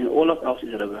buildings in all of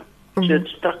Elsies River, church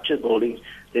structured buildings,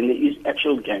 than there is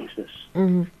actual gangsters.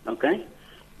 Okay?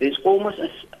 There's almost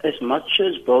as much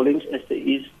church buildings as there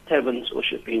is taverns or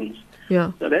shop-ins.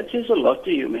 Yeah. So that says a lot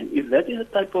to you, man. If that is the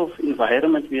type of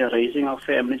environment we are raising our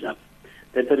families up,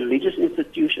 that the religious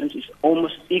institutions is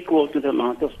almost equal to the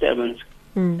amount of taverns,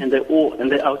 and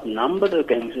they outnumber the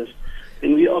gangsters,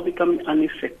 then we are becoming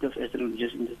ineffective as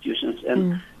religious institutions.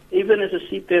 And even as a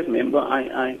CPF member,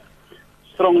 I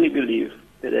strongly believe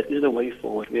that is the way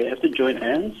forward. We have to join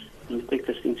hands and take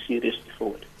this thing seriously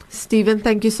forward. Stephen,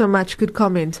 thank you so much. Good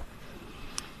comment.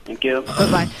 Thank you.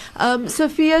 Bye-bye.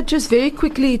 Sophia, just very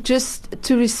quickly, just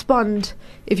to respond,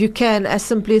 if you can, as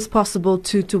simply as possible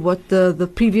to what the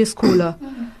previous caller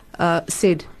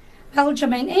said. Well,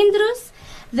 Jermaine Andrews,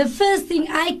 the first thing,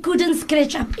 I couldn't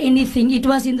scratch up anything. It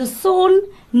was in the Son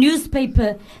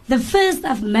newspaper. The 1st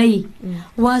of May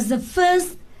was the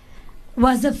first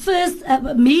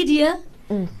media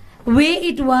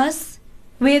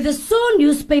where the Son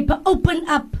newspaper opened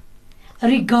up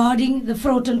regarding the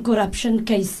fraud and corruption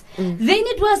case. Then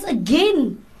it was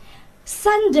again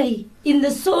Sunday in the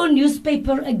Son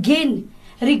newspaper again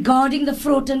regarding the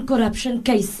fraud and corruption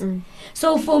case.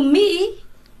 So for me,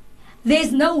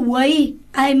 there's no way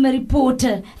I'm a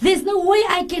reporter. There's no way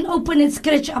I can open and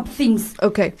scratch up things.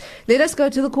 Okay. Let us go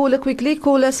to the caller quickly.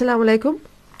 Caller, assalamu alaikum.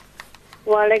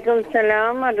 Wa alaikum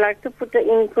salam. I'd like to put the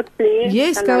input, please.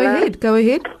 Yes, go ahead. Go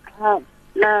ahead.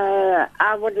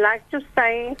 I would like to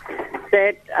say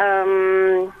that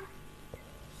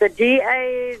the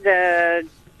DA,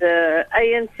 the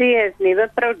ANC has never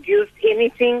produced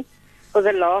anything for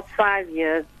the last 5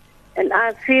 years. And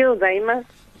I feel they must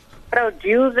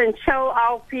produce and show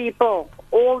our people,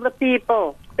 all the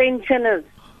people, pensioners,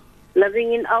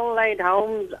 living in old age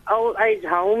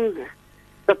homes,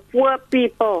 the poor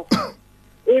people,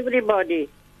 everybody.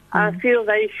 I feel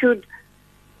they should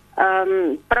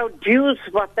produce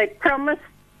what they promised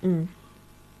 10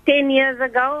 years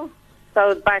ago.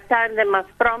 So by time they must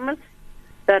promise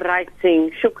the right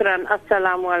thing. Shukran.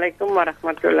 Assalamu alaikum wa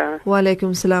rahmatullah. Wa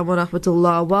alaikum salam wa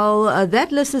rahmatullah. Well,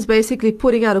 that list is basically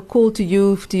putting out a call to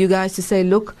you guys to say,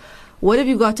 look, What have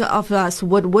you got to offer us?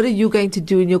 What are you going to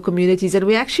do in your communities? And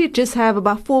we actually just have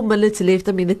about 4 minutes left.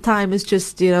 I mean, the time has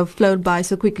just, flown by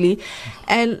so quickly.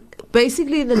 And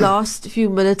basically in the last few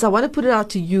minutes, I want to put it out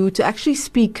to you to actually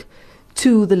speak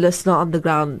to the listener on the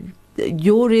ground,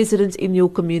 your residents in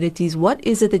your communities. What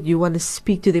is it that you want to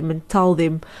speak to them and tell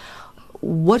them?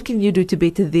 What can you do to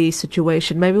better their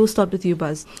situation? Maybe we'll start with you,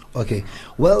 Buzz. Okay.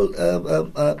 Well,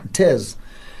 Tez,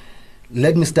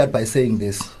 let me start by saying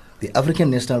this. The African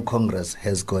National Congress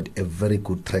has got a very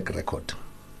good track record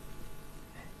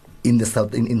in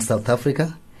South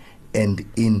Africa and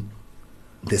in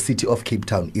the city of Cape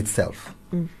Town itself.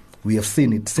 We have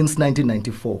seen it since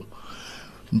 1994.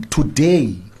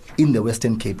 Today, in the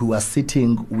Western Cape, we are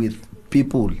sitting with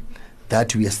people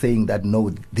that we are saying that,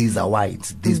 no, these are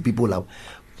whites, these people are...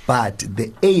 But the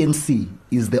ANC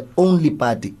is the only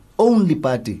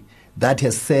party that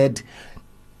has said,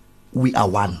 we are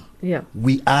one. Yeah.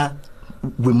 We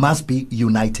must be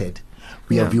united.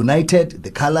 We have united the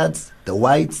coloreds, the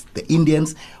whites, the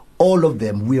Indians, all of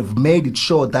them. We have made it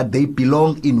sure that they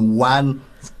belong in one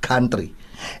country.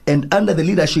 And under the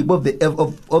leadership of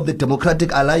the Democratic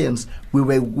Alliance, we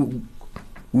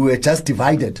were just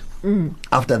divided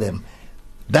after them.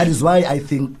 That is why I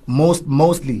think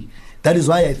that is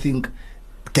why I think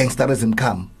gangsterism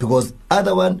come, because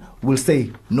other one will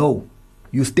say, no,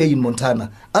 you stay in Montana.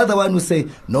 Other one will say,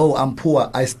 no, I'm poor,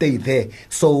 I stay there.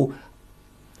 So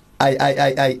I'm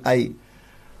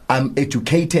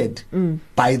educated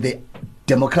by the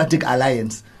Democratic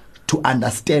Alliance to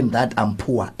understand that I'm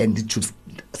poor and it should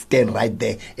stand right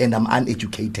there, and I'm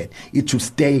uneducated. It should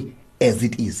stay as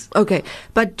it is. Okay,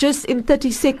 but just in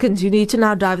 30 seconds, you need to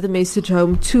now drive the message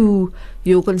home to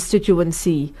your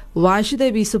constituency. Why should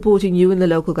they be supporting you in the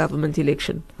local government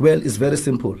election? Well, it's very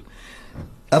simple.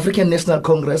 African National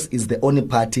Congress is the only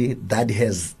party that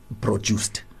has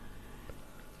produced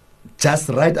just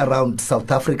right around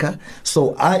South Africa.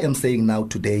 So I am saying now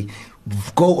today,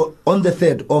 go on the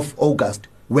 3rd of August,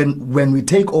 when we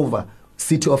take over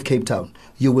city of Cape Town,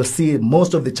 you will see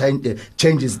most of the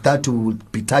changes that we will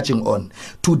be touching on.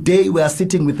 Today we are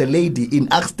sitting with a lady in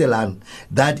Akhlaaq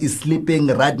that is sleeping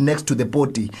right next to the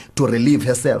body to relieve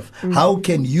herself. How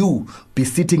can you be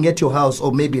sitting at your house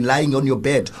or maybe lying on your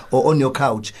bed or on your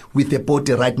couch with a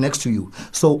body right next to you?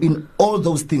 So in all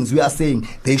those things, we are saying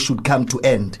they should come to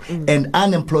end. And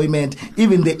unemployment,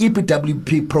 even the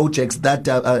EPWP projects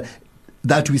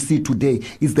that we see today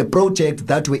is the project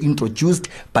that were introduced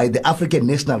by the African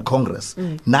National Congress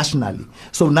nationally.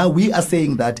 So now we are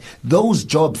saying that those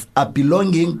jobs are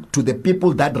belonging to the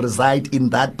people that reside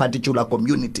in that particular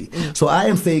community. So I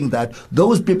am saying that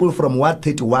those people from Ward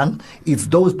 31, it's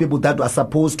those people that are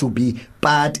supposed to be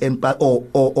part and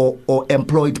or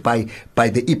employed by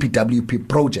the EPWP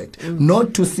project.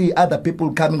 Not to see other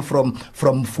people coming from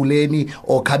Fuleni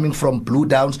or coming from Blue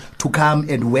Downs to come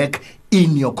and work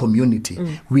in your community.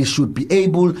 We should be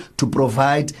able to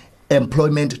provide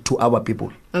employment to our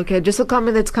people. Okay, just a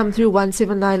comment that's come through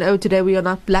 1790 today. We are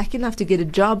not black enough to get a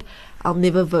job. I'll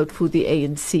never vote for the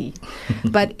ANC.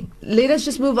 But let us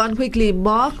just move on quickly.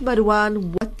 Mark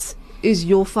Marwan, what is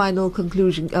your final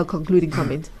concluding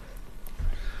comment?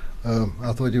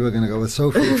 I thought you were going to go with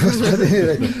Sophie first, but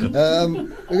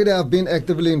anyway, I've been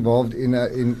actively involved in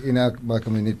my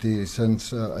community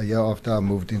since a year after I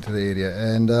moved into the area,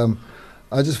 and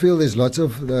I just feel there's lots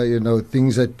of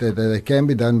things that can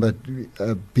be done. But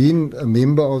being a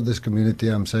member of this community,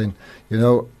 I'm saying,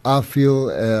 I feel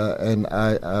and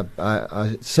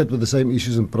I sit with the same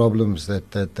issues and problems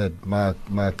that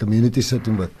my community is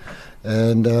sitting with.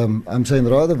 And I'm saying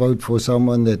rather vote for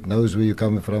someone that knows where you're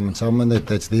coming from and someone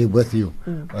that's there with you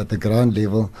at the ground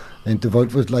level, and to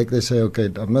vote for, like they say,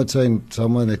 okay, I'm not saying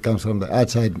someone that comes from the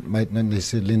outside might not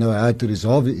necessarily know how to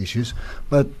resolve the issues,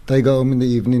 but they go home in the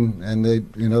evening and they,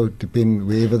 depend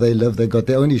wherever they live, they got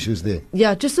their own issues there.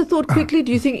 Yeah, just a thought quickly,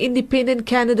 do you think independent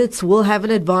candidates will have an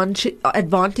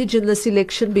advantage in this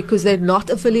election because they're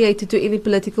not affiliated to any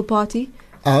political party?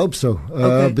 I hope so,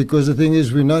 because the thing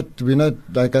is, we're not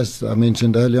like as I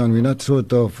mentioned earlier on, we're not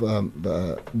sort of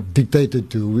dictated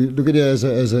to. We look at it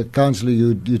as a councillor,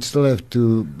 you'd still have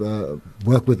to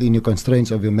work within your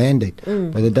constraints of your mandate,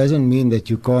 but it doesn't mean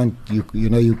that you can't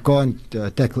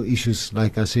tackle issues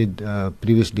like I said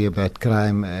previously about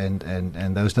crime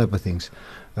and those type of things.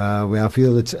 Where I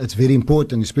feel it's very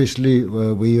important, especially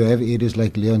where you have areas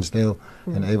like Leonsdale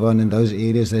and Avon and those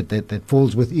areas that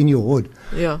falls within your ward.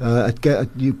 Yeah.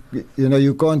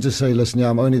 You can't just say, listen,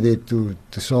 I'm only there to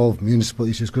solve municipal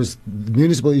issues, because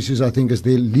municipal issues, I think, is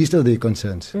the least of their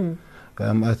concerns.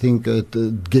 I think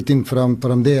getting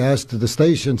from their house to the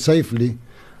station safely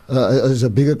is a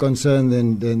bigger concern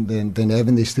than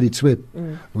having the street swept.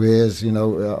 Whereas,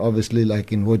 obviously,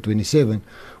 like in Ward 27,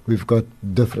 we've got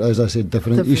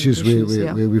different issues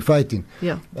where we're fighting.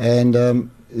 Yeah.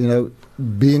 And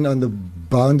being on the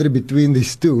boundary between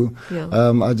these two,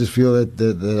 I just feel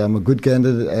that I'm a good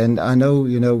candidate, and I know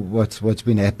what's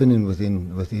been happening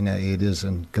within our areas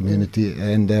and community,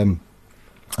 and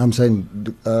I'm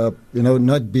saying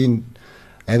not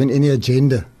having any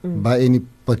agenda by any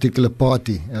particular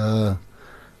party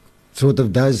sort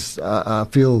of does. I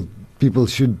feel people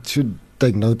should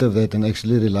take note of that and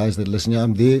actually realize that, listen,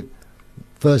 I'm there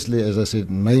firstly, as I said,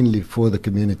 mainly for the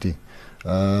community.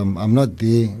 I'm not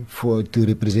there to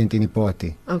represent any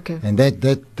party. Okay. And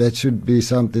that should be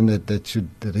something that should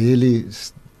really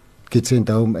get sent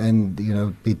home and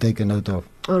be taken note of.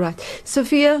 All right.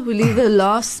 Sophia, we'll leave the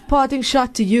last parting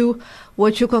shot to you.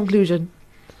 What's your conclusion?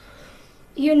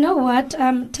 You know what,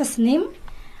 Tasneem?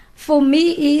 For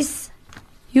me is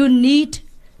you need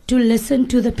to listen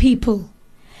to the people.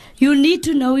 You need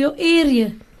to know your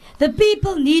area. The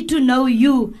people need to know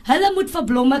you. Hulle moet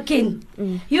verblome ken.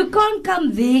 You can't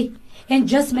come there and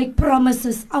just make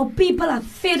promises. Our people are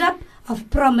fed up of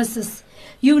promises.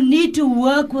 You need to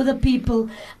work with the people.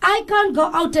 I can't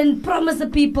go out and promise the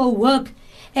people work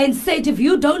and say if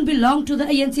you don't belong to the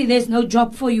ANC, there's no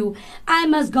job for you. I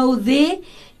must go there.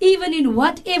 Even in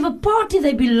whatever party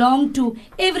they belong to,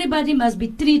 everybody must be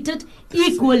treated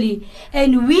equally.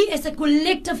 And we as a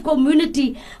collective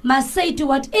community must say to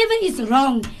whatever is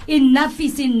wrong, enough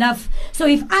is enough. So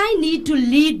if I need to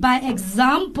lead by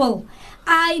example,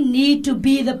 I need to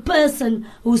be the person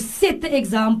who set the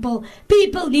example.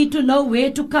 People need to know where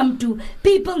to come to.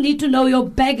 People need to know your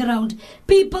background.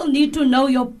 People need to know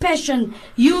your passion.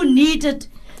 You needed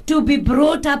to be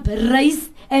brought up, raised,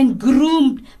 and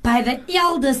groomed by the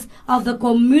elders of the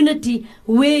community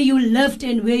where you lived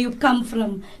and where you come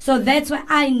from. So that's why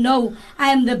I know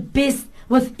I am the best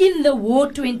within the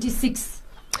Ward 26.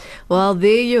 Well,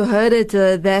 there you heard it.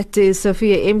 That is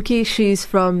Sophia Emke. She's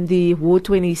from the Ward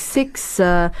 26,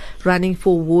 running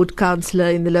for ward councillor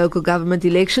in the local government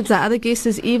elections. Our other guests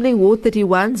this evening, Ward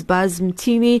 31's Buzz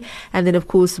Mtini, and then, of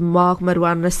course, Mark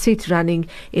Marwan Nasit running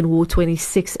in Ward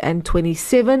 26 and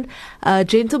 27.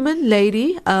 Gentlemen,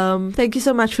 lady, thank you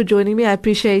so much for joining me. I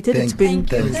appreciate it. It's been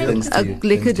a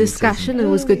liquor discussion, and it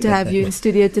was good to have you in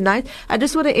studio tonight. I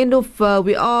just want to end off,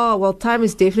 time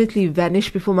has definitely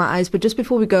vanished before my eyes, but just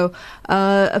before we go,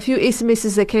 a few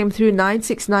SMSs that came through.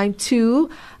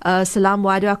 9692 Salam,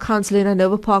 why do our council in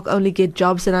Hanover Park only get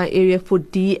jobs in our area for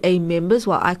DA members?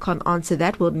 Well, I can't answer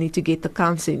that. We'll need to get the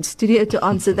council in studio to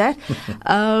answer that.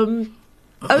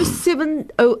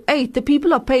 0708, the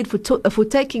people are paid for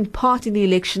taking part in the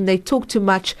election. They talk too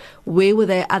much. Where were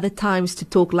there other times to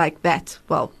talk like that?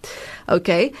 Well,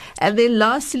 okay. And then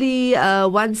lastly,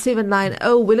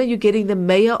 1790, when are you getting the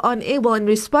mayor on air? Well, in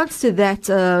response to that,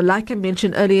 like I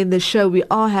mentioned earlier in the show, we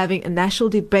are having a national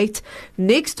debate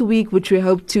next week, which we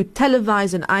hope to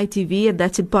televise on ITV, and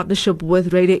that's in partnership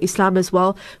with Radio Islam as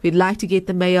well. We'd like to get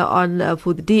the mayor on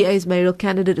for the DA's mayoral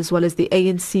candidate, as well as the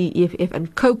ANC, EFF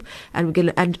and COPE, and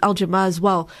Al Jamaa as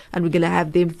well, and we're going to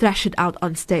have them thrash it out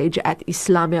on stage at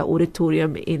Islamia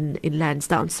Auditorium in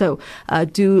Lansdowne. So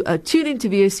do tune into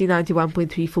VOC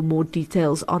 91.3 for more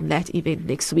details on that event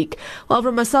next week. Well,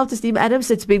 from myself to Steve Adams,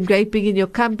 it's been great being in your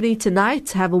company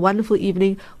tonight. Have a wonderful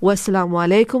evening. Wassalamu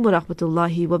alaikum wa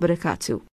rahmatullahi wa barakatuh.